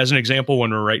 As an example,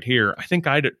 when we're right here, I think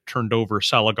I'd turned over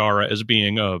Salagara as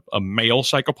being a male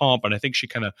psychopomp, and I think she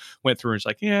kind of went through and it's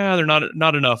like, yeah, there are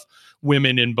not enough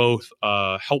women in both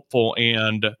helpful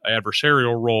and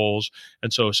adversarial roles,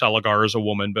 and so Salagara is a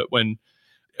woman. But when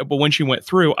she went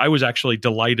through, I was actually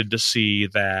delighted to see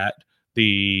that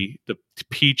the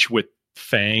peach with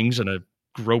fangs and a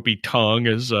gropey tongue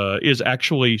is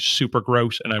actually super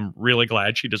gross, and I'm really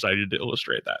glad she decided to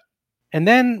illustrate that. And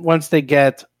then once they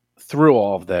get through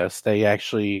all of this, they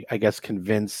actually, I guess,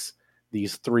 convince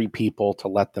these three people to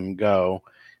let them go.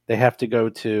 They have to go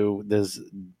to this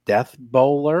Death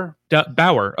Bowler.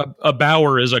 Bower. A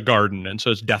bower is a garden, and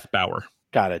so it's Death Bower.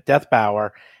 Got it. Death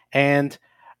Bower. And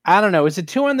I don't know. Is it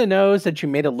too on the nose that you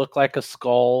made it look like a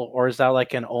skull, or is that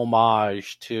like an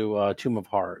homage to Tomb of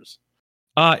Horrors?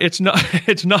 It's not.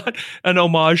 It's not an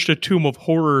homage to Tomb of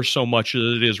Horrors so much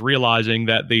as it is realizing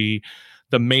that the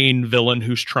main villain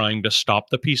who's trying to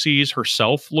stop the PCs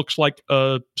herself looks like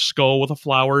a skull with a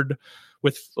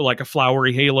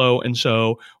flowery halo, and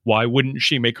so why wouldn't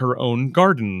she make her own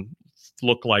garden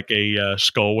look like a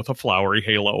skull with a flowery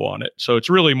halo on it? So it's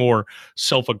really more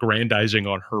self-aggrandizing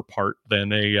on her part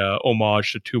than a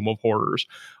homage to Tomb of Horrors.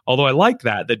 Although I like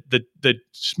that the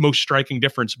most striking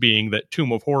difference being that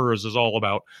Tomb of Horrors is all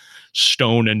about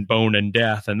stone and bone and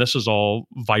death, and this is all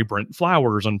vibrant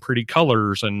flowers and pretty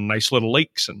colors and nice little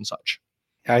lakes and such.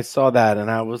 I saw that and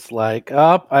I was like,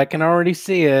 I can already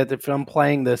see it. If I'm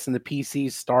playing this and the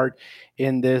PCs start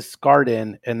in this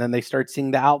garden and then they start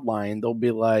seeing the outline, they'll be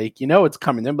like, it's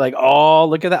coming. They'll be like, oh,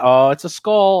 look at that. Oh, it's a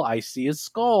skull. I see a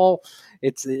skull.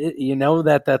 That's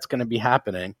going to be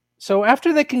happening. So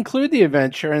after they conclude the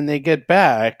adventure and they get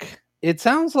back, it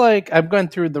sounds like I've gone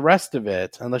through the rest of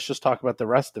it, and let's just talk about the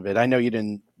rest of it. I know you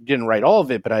didn't write all of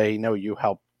it, but I know you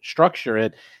helped structure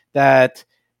it, that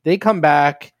they come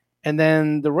back. And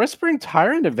then the Whispering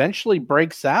Tyrant eventually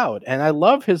breaks out. And I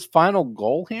love his final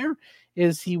goal here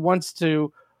is he wants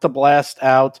to blast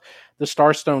out the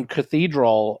Starstone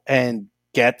Cathedral and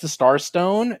get the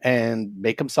Starstone and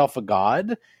make himself a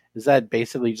god. Is that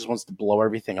basically he just wants to blow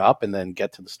everything up and then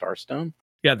get to the Starstone?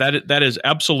 Yeah, that is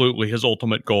absolutely his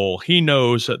ultimate goal. He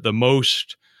knows that the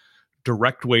most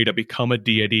direct way to become a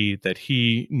deity that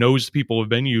he knows people have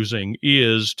been using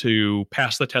is to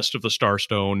pass the test of the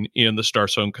Starstone in the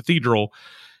Starstone Cathedral.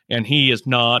 And he is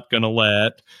not going to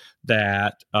let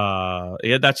that,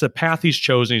 that's the path he's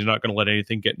chosen. He's not going to let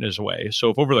anything get in his way. So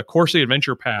if over the course of the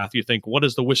adventure path, you think, what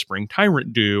does the Whispering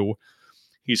Tyrant do?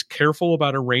 He's careful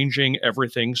about arranging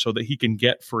everything so that he can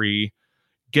get free,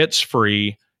 gets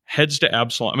free, heads to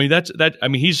Absalom.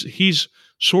 He's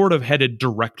sort of headed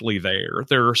directly there.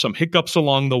 There are some hiccups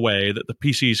along the way that the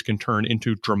PCs can turn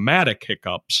into dramatic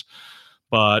hiccups,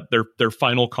 but their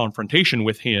final confrontation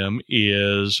with him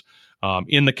is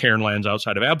in the Cairnlands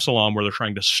outside of Absalom, where they're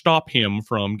trying to stop him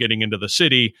from getting into the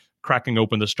city, cracking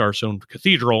open the Starstone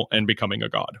Cathedral, and becoming a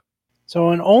god.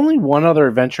 So, in only one other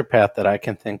adventure path that I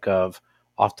can think of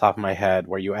off the top of my head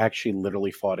where you actually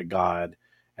literally fought a god,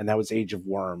 and that was Age of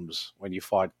Worms, when you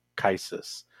fought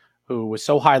Kaisis, who was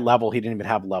so high level he didn't even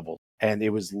have level, and it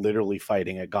was literally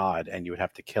fighting a god, and you would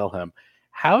have to kill him.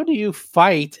 How do you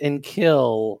fight and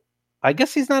kill? I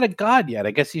guess he's not a god yet.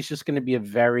 I guess he's just going to be a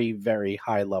very, very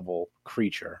high level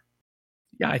creature.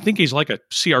 Yeah, I think he's like a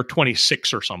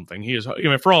CR-26 or something. He is,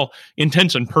 for all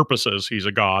intents and purposes, he's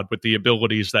a god with the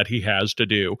abilities that he has to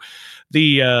do.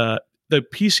 The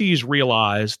PCs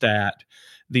realize that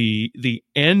the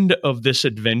end of this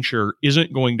adventure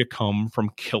isn't going to come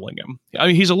from killing him. I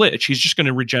mean, he's a lich. He's just going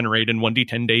to regenerate in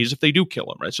 1d10 days if they do kill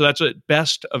him, right? So that's at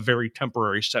best a very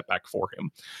temporary setback for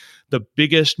him. The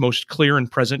biggest, most clear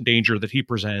and present danger that he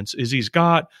presents is he's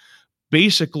got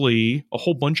basically a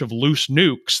whole bunch of loose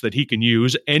nukes that he can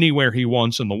use anywhere he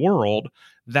wants in the world.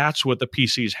 That's what the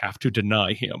PCs have to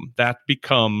deny him. That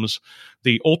becomes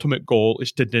the ultimate goal,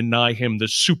 is to deny him the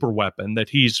super weapon that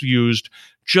he's used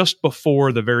just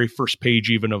before the very first page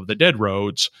even of the Dead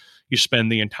Roads. You spend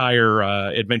the entire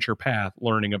adventure path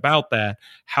learning about that,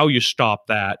 how you stop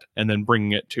that, and then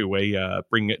bringing it to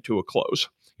a close.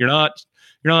 You're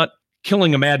not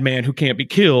killing a madman who can't be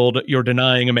killed. You're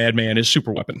denying a madman his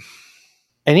super weapon.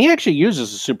 And he actually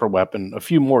uses a super weapon a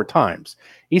few more times.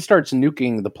 He starts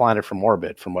nuking the planet from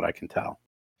orbit, from what I can tell.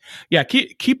 Yeah,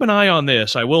 keep an eye on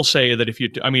this. I will say that if you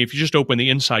just open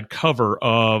the inside cover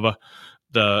of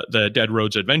the Dead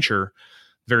Roads adventure,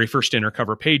 very first inner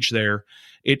cover page there,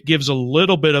 it gives a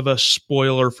little bit of a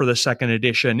spoiler for the second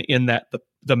edition in that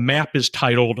the map is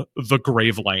titled The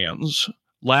Gravelands.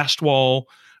 Lastwall,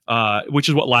 which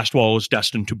is what Lastwall is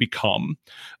destined to become.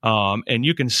 And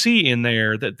you can see in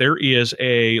there that there is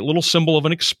a little symbol of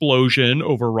an explosion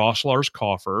over Roslar's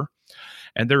coffer,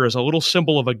 and there is a little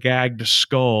symbol of a gagged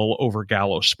skull over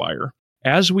Gallowspire.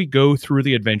 As we go through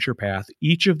the adventure path,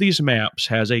 each of these maps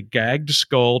has a gagged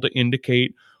skull to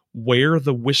indicate where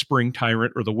the Whispering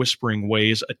Tyrant or the Whispering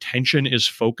Way's attention is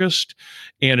focused,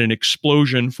 and an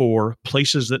explosion for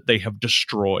places that they have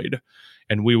destroyed.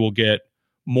 And we will get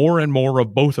more and more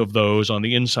of both of those on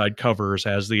the inside covers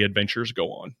as the adventures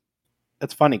go on.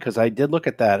 That's funny, because I did look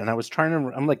at that, and I was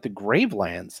I'm like, the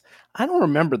Gravelands? I don't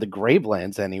remember the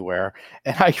Gravelands anywhere,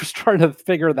 and I was trying to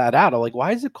figure that out. I'm like,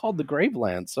 why is it called the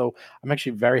Gravelands? So I'm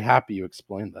actually very happy you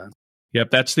explained that. Yep,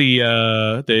 that's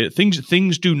the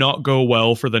things do not go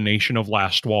well for the nation of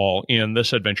Lastwall in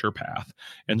this adventure path,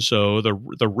 and so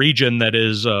the region that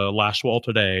is Lastwall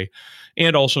today,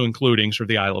 and also including sort of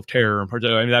the Isle of Terror,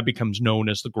 that becomes known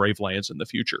as the Gravelands in the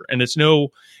future. And it's no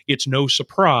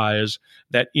surprise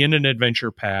that in an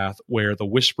adventure path where the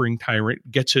Whispering Tyrant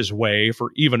gets his way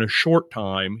for even a short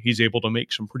time, he's able to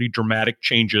make some pretty dramatic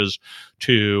changes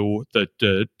to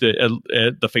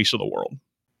the face of the world.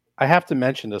 I have to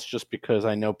mention this just because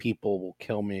I know people will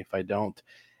kill me if I don't.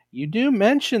 You do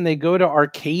mention they go to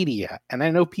Arcadia, and I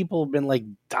know people have been like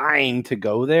dying to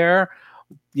go there.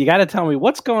 You got to tell me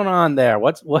what's going on there.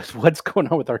 What's going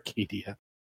on with Arcadia?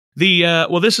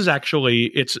 This is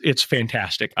actually it's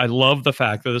fantastic. I love the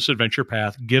fact that this adventure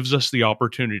path gives us the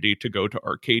opportunity to go to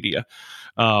Arcadia,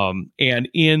 and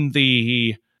in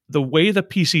the way the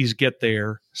PCs get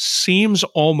there seems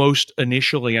almost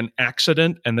initially an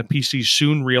accident, and the PCs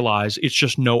soon realize it's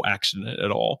just no accident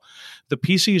at all. The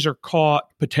PCs are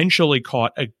potentially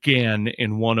caught again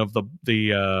in one of the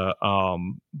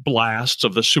blasts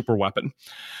of the super weapon,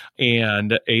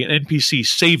 and an NPC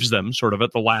saves them sort of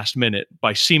at the last minute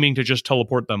by seeming to just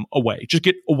teleport them away. Just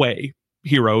get away,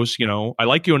 heroes, I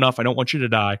like you enough, I don't want you to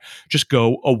die, just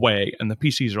go away. And the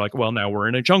PCs are like, well, now we're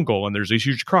in a jungle and there's these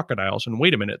huge crocodiles, and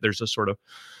wait a minute, there's this sort of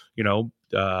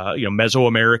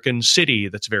Mesoamerican city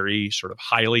that's very sort of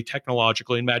highly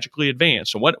technologically and magically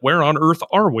advanced. So where on earth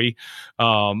are we?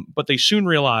 But they soon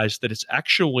realize that it's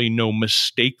actually no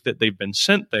mistake that they've been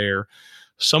sent there.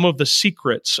 Some of the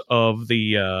secrets of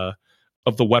the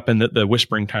weapon that the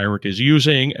Whispering Tyrant is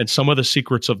using, and some of the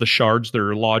secrets of the shards that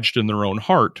are lodged in their own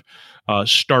heart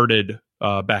started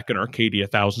back in Arcadia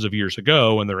thousands of years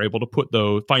ago, and they're able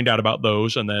to find out about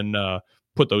those and then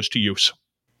put those to use.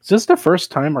 Is this the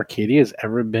first time Arcadia has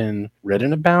ever been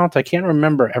written about? I can't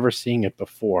remember ever seeing it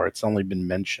before. It's only been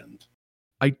mentioned.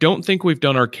 I don't think we've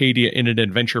done Arcadia in an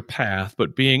adventure path,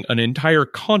 but being an entire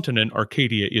continent,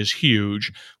 Arcadia is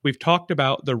huge. We've talked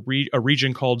about a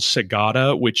region called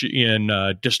Sagada, which in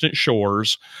distant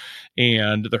shores,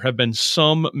 and there have been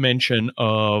some mention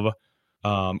of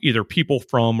either people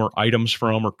from or items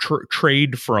from or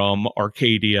trade from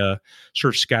Arcadia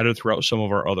sort of scattered throughout some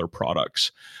of our other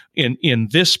products. In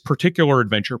this particular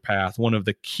adventure path, one of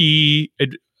the key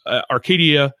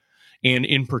Arcadia, and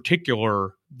in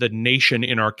particular, the nation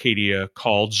in Arcadia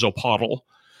called Zopotl,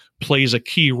 plays a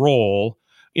key role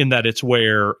in that it's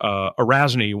where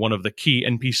Erasne, one of the key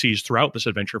NPCs throughout this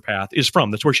adventure path, is from.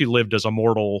 That's where she lived as a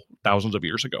mortal thousands of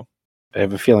years ago. I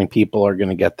have a feeling people are going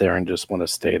to get there and just want to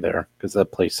stay there because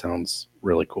that place sounds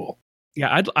really cool.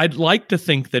 Yeah, I'd like to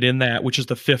think that in that, which is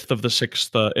the fifth of the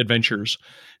sixth adventures,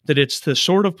 that it's the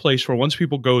sort of place where once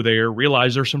people go there,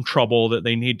 realize there's some trouble that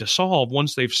they need to solve,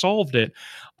 once they've solved it,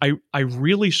 I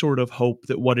really sort of hope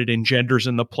that what it engenders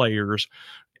in the players,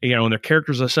 and their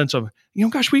characters, a sense of,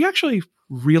 gosh, we actually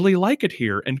really like it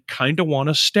here and kind of want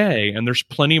to stay, and there's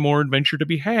plenty more adventure to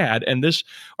be had, and this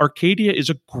Arcadia is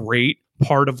a great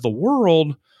part of the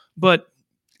world, but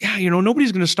yeah,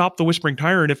 nobody's going to stop the Whispering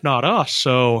Tyrant if not us.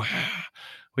 So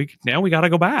we got to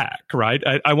go back, right?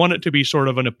 I want it to be sort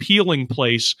of an appealing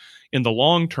place in the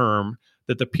long term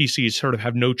that the PCs sort of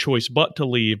have no choice but to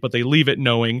leave, but they leave it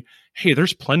knowing, hey,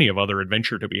 there's plenty of other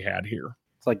adventure to be had here.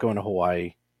 It's like going to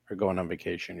Hawaii or going on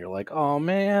vacation. You're like, oh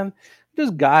man, I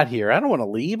just got here. I don't want to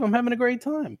leave. I'm having a great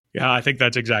time. Yeah, I think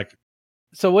that's exactly.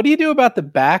 So what do you do about the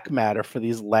back matter for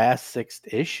these last 6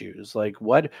 issues? Like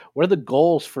what are the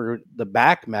goals for the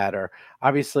back matter?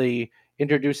 Obviously,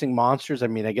 introducing monsters. I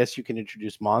mean, I guess you can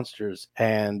introduce monsters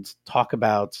and talk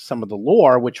about some of the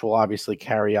lore, which will obviously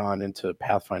carry on into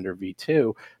Pathfinder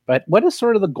V2. But what is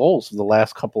sort of the goals of the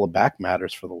last couple of back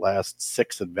matters for the last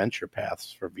 6 adventure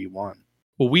paths for V1?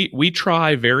 Well, we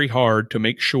try very hard to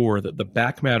make sure that the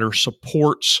back matter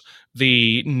supports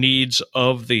the needs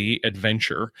of the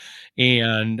adventure,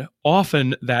 and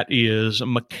often that is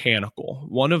mechanical.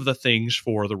 One of the things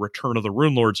for the Return of the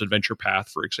Runelords adventure path,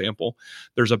 for example,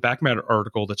 there's a back matter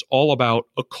article that's all about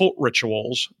occult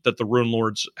rituals that the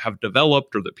Runelords have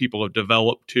developed or that people have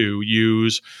developed to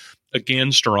use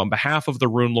against or on behalf of the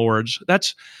Runelords.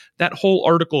 That whole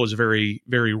article is very,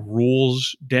 very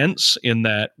rules dense in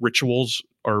that rituals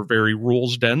are very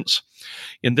rules dense.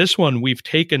 In this one, we've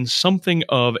taken something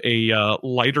of a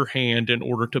lighter hand in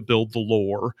order to build the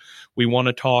lore. We want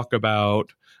to talk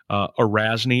about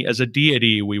Erasne as a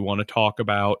deity. We want to talk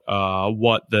about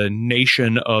what the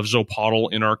nation of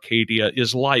Zopotl in Arcadia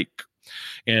is like.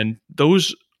 And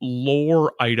those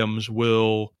lore items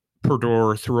will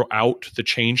perdure throughout the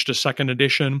change to second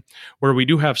edition. Where we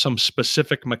do have some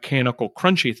specific mechanical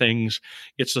crunchy things,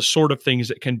 it's the sort of things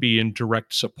that can be in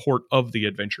direct support of the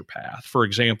adventure path. For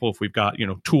example, if we've got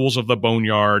tools of the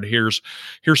boneyard, here's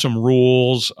some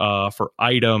rules for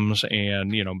items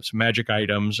and some magic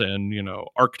items and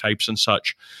archetypes and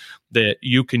such that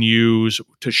you can use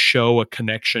to show a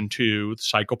connection to the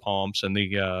psychopomps and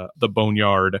the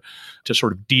boneyard to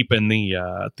sort of deepen the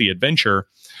adventure.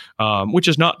 Which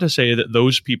is not to say that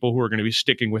those people who are going to be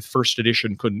sticking with first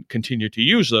edition couldn't continue to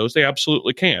use those. They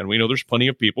absolutely can. We know there's plenty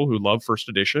of people who love first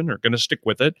edition are going to stick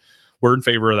with it. We're in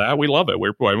favor of that. We love it.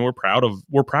 We're proud of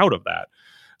that.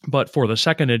 But for the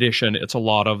second edition, it's a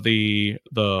lot of the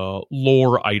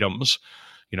lore items.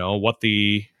 What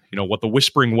the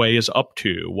Whispering Way is up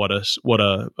to. What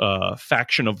a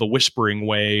faction of the Whispering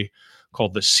Way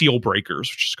called the Seal Breakers,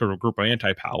 which is sort of a group of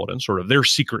anti-paladins, sort of their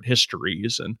secret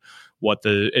histories and what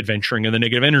the adventuring in the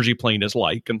negative energy plane is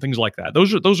like and things like that.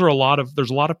 Those are there's a lot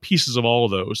of pieces of all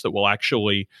of those that will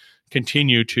actually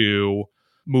continue to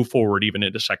move forward even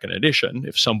into second edition.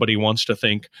 If somebody wants to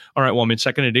think, all right, well, I'm in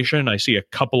second edition, I see a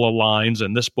couple of lines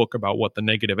in this book about what the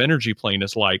negative energy plane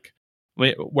is like.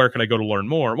 Where can I go to learn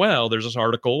more? Well, there's this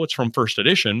article. It's from first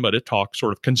edition, but it talks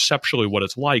sort of conceptually what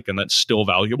it's like, and that's still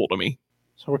valuable to me.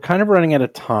 So we're kind of running out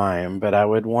of time, but I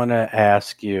would want to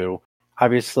ask you,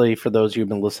 obviously, for those who've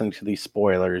been listening to these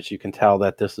spoilers, you can tell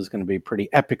that this is going to be a pretty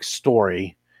epic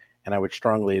story, and I would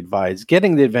strongly advise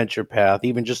getting the adventure path,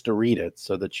 even just to read it,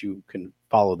 so that you can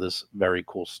follow this very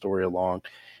cool story along.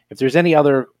 If there's any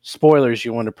other spoilers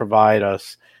you want to provide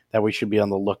us that we should be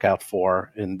on the lookout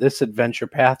for in this adventure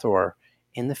path or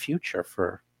in the future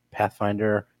for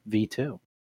Pathfinder V2.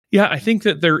 Yeah, I think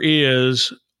that there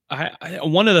is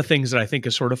one of the things that I think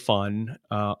is sort of fun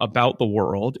about the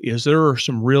world is there are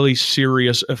some really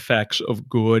serious effects of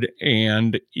good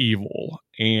and evil,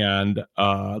 and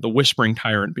the Whispering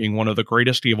Tyrant being one of the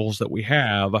greatest evils that we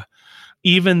have.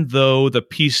 Even though the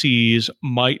PCs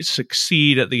might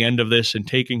succeed at the end of this in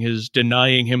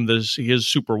denying him his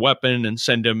super weapon and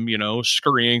send him,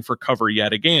 scurrying for cover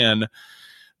yet again,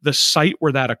 the site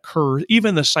where that occurs,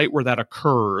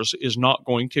 is not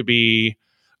going to be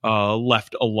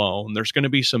left alone. There's going to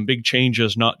be some big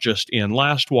changes, not just in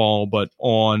Lastwall, but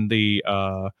on the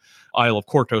Isle of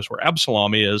Kortos, where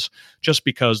Absalom is, just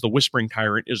because the Whispering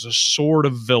Tyrant is a sort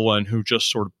of villain who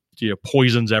just sort of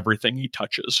poisons everything he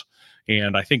touches.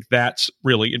 And I think that's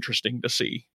really interesting to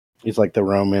see. He's like the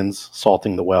Romans,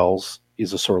 salting the wells.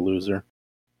 He's a sore loser.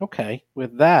 Okay,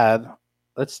 with that,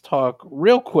 let's talk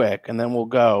real quick, and then we'll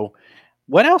go.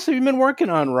 What else have you been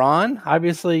working on, Ron?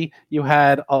 Obviously, you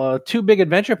had 2 big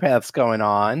adventure paths going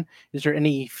on. Is there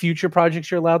any future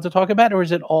projects you're allowed to talk about, or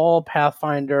is it all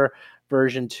Pathfinder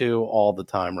version 2 all the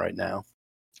time right now?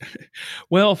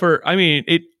 Well,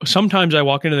 sometimes I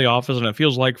walk into the office and it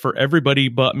feels like for everybody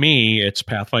but me, it's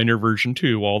Pathfinder version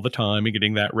 2 all the time and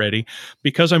getting that ready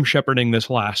because I'm shepherding this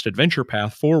last adventure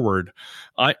path forward.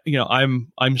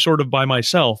 I'm sort of by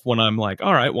myself when I'm like,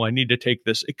 all right, well, I need to take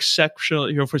this exceptional,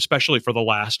 especially for the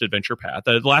last adventure path,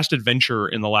 the last adventure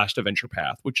in the last adventure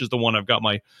path, which is the one I've got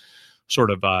my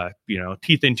sort of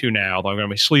teeth into now. I've got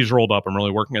my sleeves rolled up. I'm really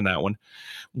working on that one.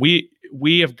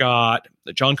 We have got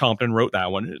John Compton wrote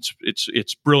that one.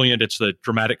 It's brilliant. It's the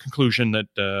dramatic conclusion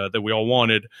that we all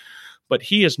wanted. But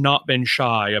he has not been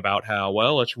shy about how,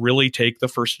 well, let's really take the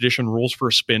first edition rules for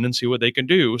a spin and see what they can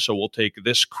do. So we'll take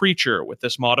this creature with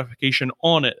this modification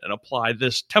on it and apply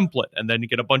this template, and then you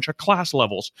get a bunch of class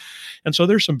levels. And so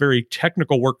there's some very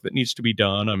technical work that needs to be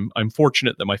done. I'm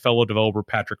fortunate that my fellow developer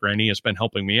Patrick Rennie has been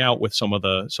helping me out with some of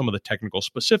the technical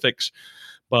specifics.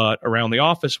 But around the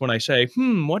office, when I say,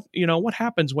 what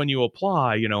happens when you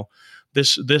apply,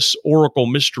 this Oracle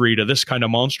mystery to this kind of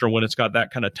monster when it's got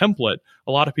that kind of template,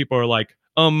 a lot of people are like,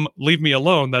 leave me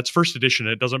alone. That's first edition.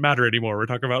 It doesn't matter anymore. We're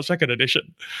talking about second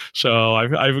edition. So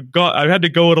I've had to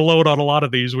go it alone on a lot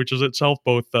of these, which is itself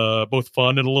both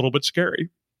fun and a little bit scary.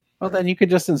 Well, then you could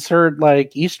just insert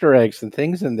like Easter eggs and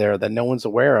things in there that no one's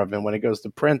aware of. And when it goes to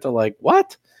print, they're like,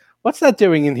 what? What's that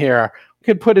doing in here? We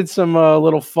could put in some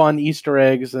little fun Easter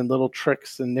eggs and little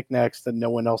tricks and knickknacks that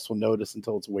no one else will notice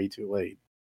until it's way too late.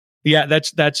 Yeah,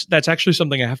 that's actually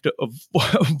something I have to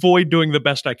avoid doing the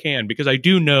best I can, because I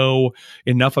do know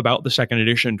enough about the second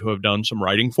edition to have done some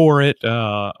writing for it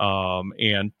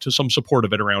and to some support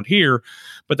of it around here.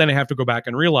 But then I have to go back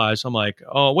and realize, I'm like,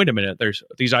 oh, wait a minute,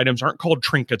 these items aren't called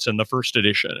trinkets in the first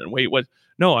edition. And wait, what?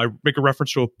 No, I make a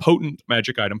reference to a potent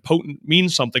magic item. Potent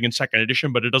means something in second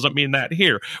edition, but it doesn't mean that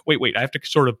here. Wait, I have to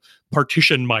sort of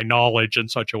partition my knowledge in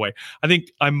such a way. I think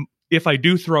if I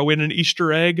do throw in an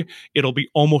Easter egg, it'll be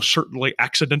almost certainly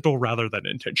accidental rather than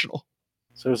intentional.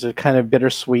 So is it kind of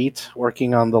bittersweet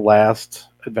working on the last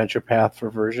adventure path for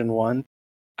version 1?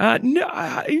 No.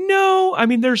 I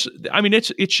mean,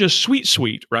 it's just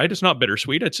sweet, right? It's not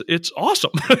bittersweet. It's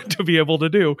awesome to be able to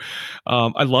do.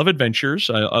 I love adventures.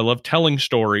 I love telling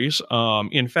stories.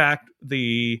 In fact,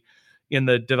 in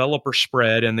the developer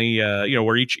spread and the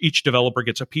where each developer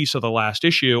gets a piece of the last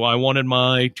issue, I wanted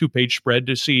my 2-page spread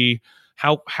to see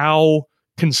how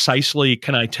concisely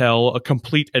can I tell a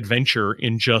complete adventure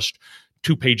in just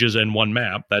 2 pages and 1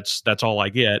 map. That's all I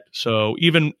get. So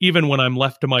even when I'm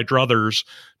left to my druthers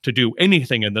to do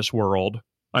anything in this world,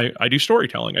 I do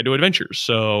storytelling, I do adventures.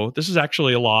 So this is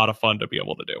actually a lot of fun to be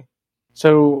able to do.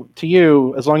 So to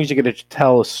you, as long as you get to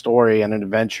tell a story and an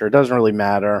adventure, it doesn't really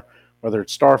matter whether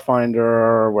it's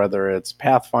Starfinder, whether it's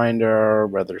Pathfinder,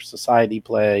 whether it's Society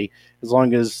play, as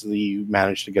long as you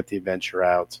manage to get the adventure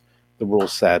out, the rule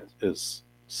set is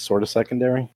sort of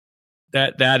secondary.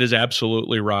 That is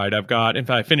absolutely right.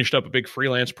 I finished up a big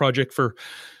freelance project for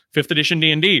 5th edition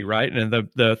D&D, right? And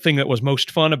the thing that was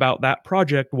most fun about that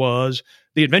project was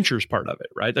the adventures part of it,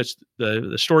 right? That's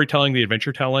the storytelling, the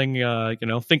adventure telling,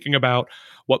 thinking about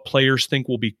what players think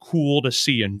will be cool to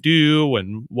see and do,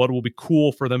 and what will be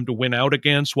cool for them to win out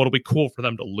against, what will be cool for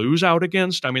them to lose out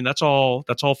against. I mean, that's all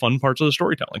fun parts of the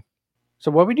storytelling. So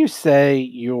what would you say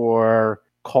your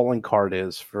calling card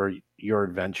is for your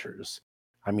adventures?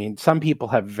 I mean, some people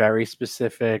have very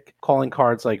specific calling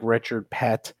cards, like Richard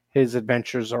Pett. His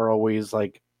adventures are always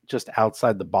like just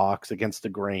outside the box, against the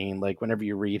grain. Like whenever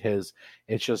you read his,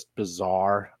 it's just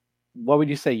bizarre. What would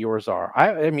you say yours are?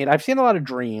 I mean, I've seen a lot of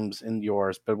dreams in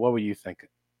yours, but what would you think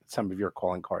some of your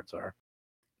calling cards are?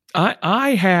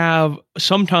 I have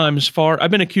sometimes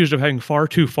I've been accused of having far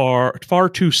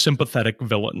too sympathetic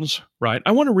villains, right?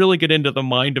 I want to really get into the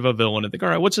mind of a villain and think, all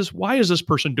right, why is this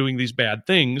person doing these bad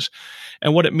things?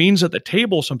 And what it means at the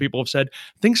table, some people have said,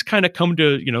 things kind of come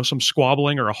to, some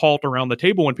squabbling or a halt around the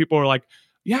table when people are like,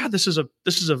 yeah, this is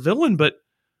a villain, but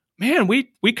man,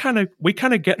 we kind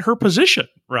of get her position,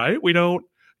 right? We don't,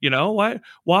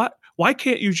 why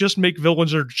can't you just make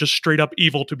villains that are just straight up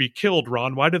evil to be killed,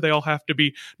 Ron? Why do they all have to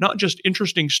be not just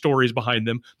interesting stories behind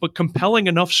them, but compelling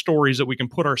enough stories that we can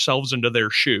put ourselves into their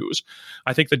shoes?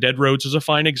 I think the Dead Roads is a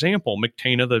fine example.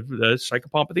 McTana, the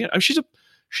psychopath at the end,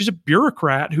 she's a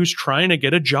bureaucrat who's trying to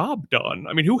get a job done.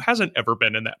 I mean, who hasn't ever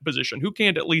been in that position? Who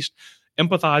can't at least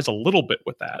empathize a little bit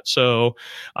with that? So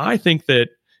I think that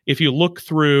if you look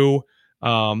through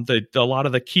a lot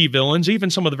of the key villains, even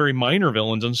some of the very minor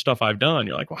villains and stuff I've done,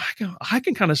 you're like, well, I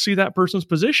can kind of see that person's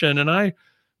position, and I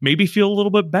maybe feel a little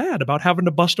bit bad about having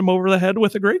to bust them over the head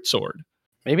with a greatsword.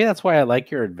 Maybe that's why I like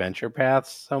your adventure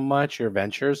paths so much, your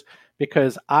adventures,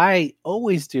 because I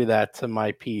always do that to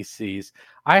my PCs.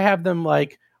 I have them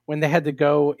like when they had to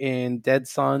go in Dead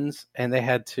Sons and they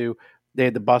had to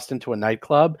bust into a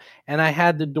nightclub, and I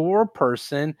had the door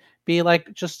person be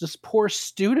like just this poor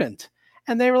student,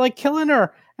 and they were like killing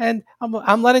her, and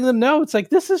I'm letting them know it's like,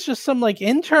 this is just some like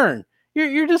intern.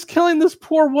 You're just killing this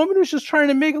poor woman who's just trying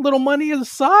to make a little money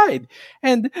aside,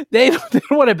 and they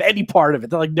don't want to have any part of it.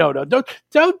 They're like, no,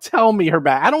 don't tell me her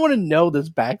back. I don't want to know this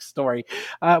backstory.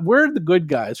 We're the good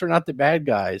guys. We're not the bad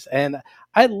guys. And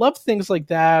I love things like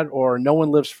that, or No One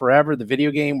Lives Forever, the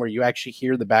video game where you actually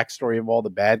hear the backstory of all the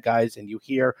bad guys and you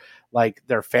hear like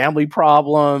their family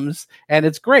problems, and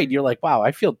it's great. You're like, wow,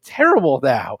 I feel terrible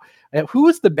now.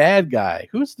 Who's the bad guy?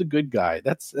 Who's the good guy?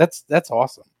 That's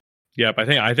awesome. Yep,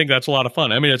 I think that's a lot of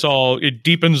fun. I mean, it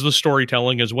deepens the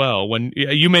storytelling as well. When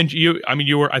you mentioned I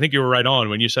think you were right on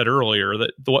when you said earlier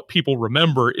that what people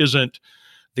remember isn't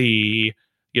the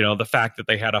fact that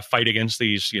they had a fight against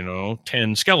these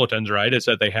 10 skeletons, right? It's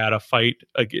that they had a fight,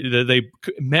 they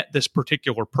met this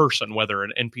particular person, whether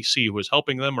an NPC who was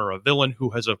helping them or a villain who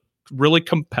has a really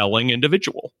compelling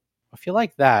individual. If you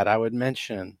like that, I would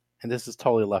mention, and this is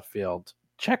totally left field,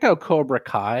 check out Cobra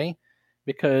Kai,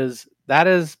 because that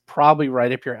is probably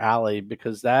right up your alley,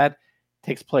 because that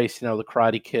takes place, the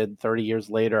Karate Kid 30 years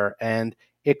later, and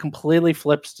it completely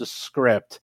flips the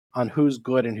script on who's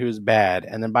good and who's bad.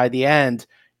 And then by the end,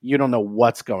 you don't know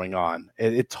what's going on.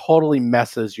 It totally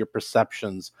messes your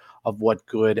perceptions of what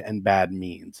good and bad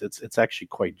means. It's actually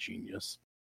quite genius.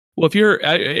 Well, if you're,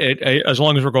 as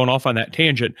long as we're going off on that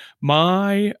tangent,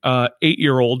 my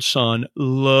 8-year-old son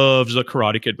loves the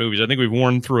Karate Kid movies. I think we've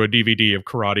worn through a DVD of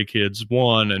Karate Kids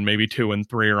 1 and maybe 2 and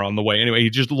 3 are on the way. Anyway, he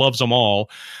just loves them all.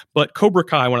 But Cobra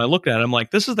Kai, when I looked at it, I'm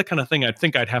like, this is the kind of thing I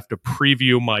think I'd have to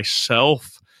preview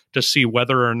myself to see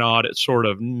whether or not it sort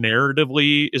of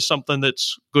narratively is something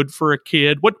that's good for a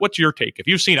kid. What's your take? If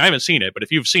you've seen it, I haven't seen it, but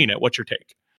if you've seen it, what's your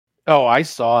take? Oh, I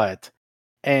saw it.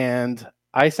 And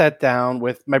I sat down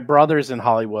with my brother's in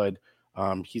Hollywood.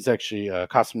 He's actually a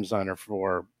costume designer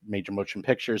for major motion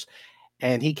pictures.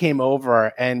 And he came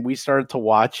over and we started to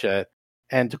watch it.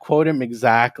 And to quote him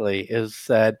exactly, is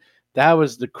said, that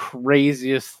was the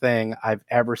craziest thing I've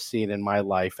ever seen in my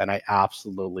life. And I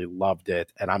absolutely loved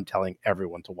it. And I'm telling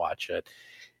everyone to watch it.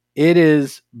 It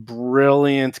is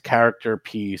brilliant character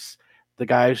piece. The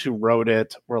guys who wrote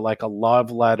it were like a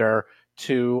love letter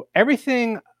to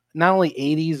everything, not only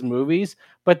 80s movies,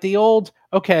 but the old,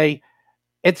 okay,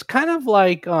 it's kind of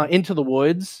like Into the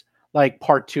Woods, like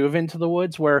part 2 of Into the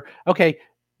Woods, where, okay,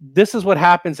 this is what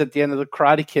happens at the end of the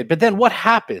Karate Kid, but then what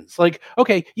happens? Like,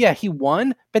 okay, yeah, he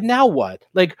won, but now what?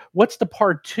 Like, what's the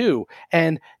part 2?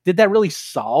 And did that really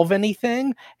solve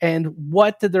anything? And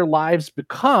what did their lives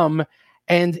become?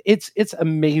 And it's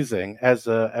amazing as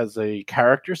a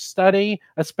character study,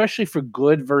 especially for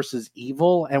good versus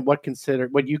evil and what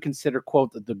you consider,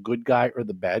 quote, the good guy or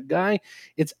the bad guy.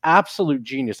 It's absolute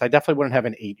genius. I definitely wouldn't have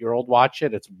an 8-year-old watch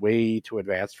it. It's way too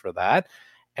advanced for that.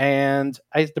 And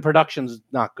the production's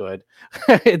not good.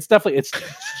 It's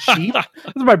cheap. That's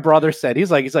what my brother said. He's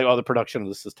like, oh, the production of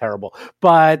this is terrible.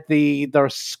 But the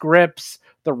scripts,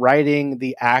 the writing,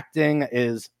 the acting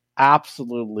is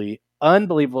absolutely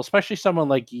unbelievable, especially someone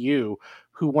like you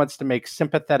who wants to make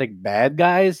sympathetic bad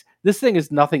guys. This thing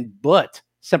is nothing but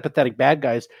sympathetic bad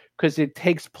guys because it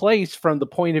takes place from the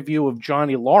point of view of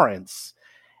Johnny Lawrence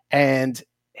and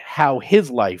how his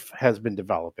life has been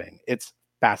developing. It's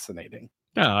fascinating.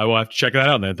 Yeah, I will have to check that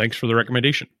out then. Thanks for the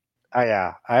recommendation.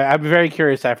 I'm very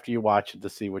curious after you watch it to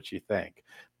see what you think.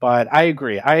 But I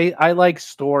agree. I like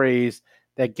stories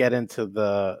that get into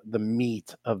the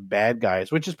meat of bad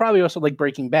guys, which is probably also like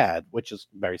Breaking Bad, which is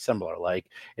very similar. Like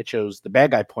it shows the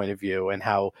bad guy point of view and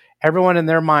how everyone in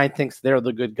their mind thinks they're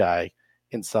the good guy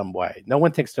in some way. No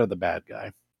one thinks they're the bad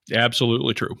guy.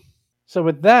 Absolutely true. So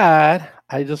with that,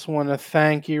 I just want to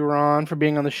thank you, Ron, for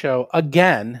being on the show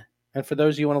again. And for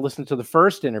those of you who want to listen to the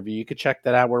first interview, you could check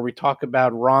that out where we talk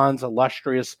about Ron's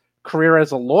illustrious career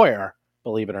as a lawyer,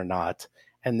 believe it or not.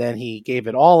 And then he gave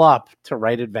it all up to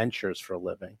write adventures for a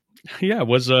living. Yeah, it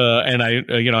was, and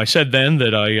I said then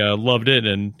that I loved it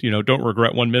and, don't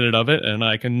regret 1 minute of it. And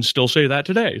I can still say that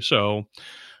today. So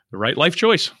the right life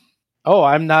choice. Oh,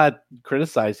 I'm not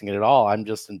criticizing it at all. I'm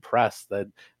just impressed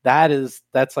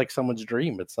that's like someone's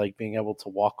dream. It's like being able to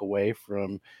walk away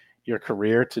from your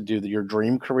career to do your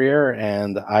dream career.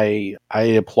 And I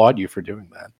applaud you for doing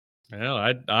that.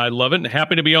 Yeah, I love it and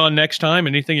happy to be on next time.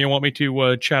 Anything you want me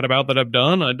to chat about that I've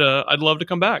done, I'd love to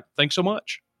come back. Thanks so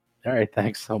much. All right.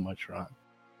 Thanks so much, Ron.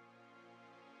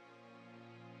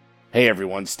 Hey,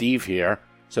 everyone. Steve here.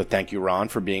 So thank you, Ron,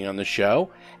 for being on the show.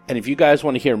 And if you guys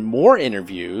want to hear more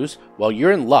interviews, well,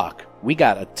 you're in luck. We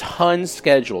got a ton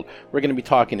scheduled. We're going to be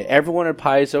talking to everyone at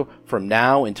Paizo from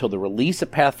now until the release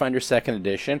of Pathfinder 2nd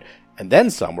Edition, and then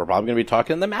some. We're probably going to be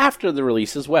talking to them after the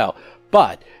release as well.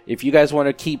 But if you guys want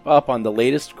to keep up on the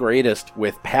latest, greatest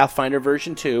with Pathfinder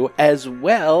version 2, as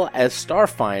well as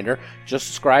Starfinder, just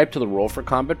subscribe to the Roll for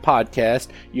Combat podcast.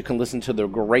 You can listen to the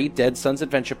great Dead Sons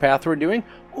Adventure Path we're doing,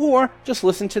 or just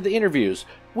listen to the interviews.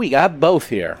 We got both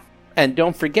here. And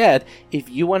don't forget, if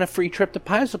you want a free trip to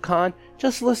PaizoCon,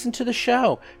 just listen to the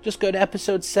show. Just go to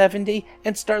episode 70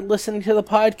 and start listening to the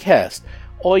podcast.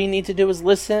 All you need to do is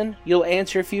listen, you'll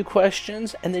answer a few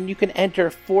questions, and then you can enter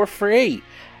for free.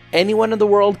 Anyone in the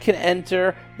world can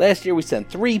enter. Last year we sent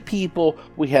 3 people.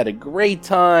 We had a great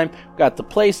time. Got to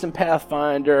play some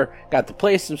Pathfinder. Got to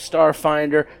play some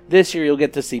Starfinder. This year you'll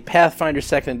get to see Pathfinder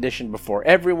 2nd Edition before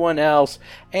everyone else.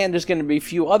 And there's going to be a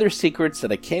few other secrets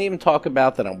that I can't even talk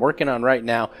about that I'm working on right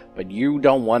now. But you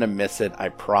don't want to miss it, I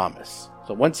promise.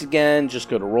 So once again, just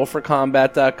go to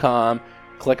rollforcombat.com.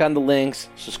 Click on the links,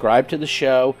 subscribe to the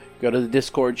show, go to the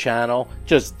Discord channel,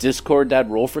 just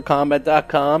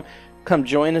discord.rollforcombat.com. Come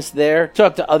join us there,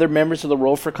 talk to other members of the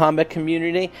Roll for Combat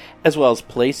community, as well as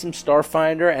play some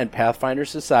Starfinder and Pathfinder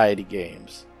Society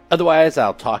games. Otherwise,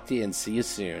 I'll talk to you and see you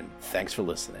soon. Thanks for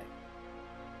listening.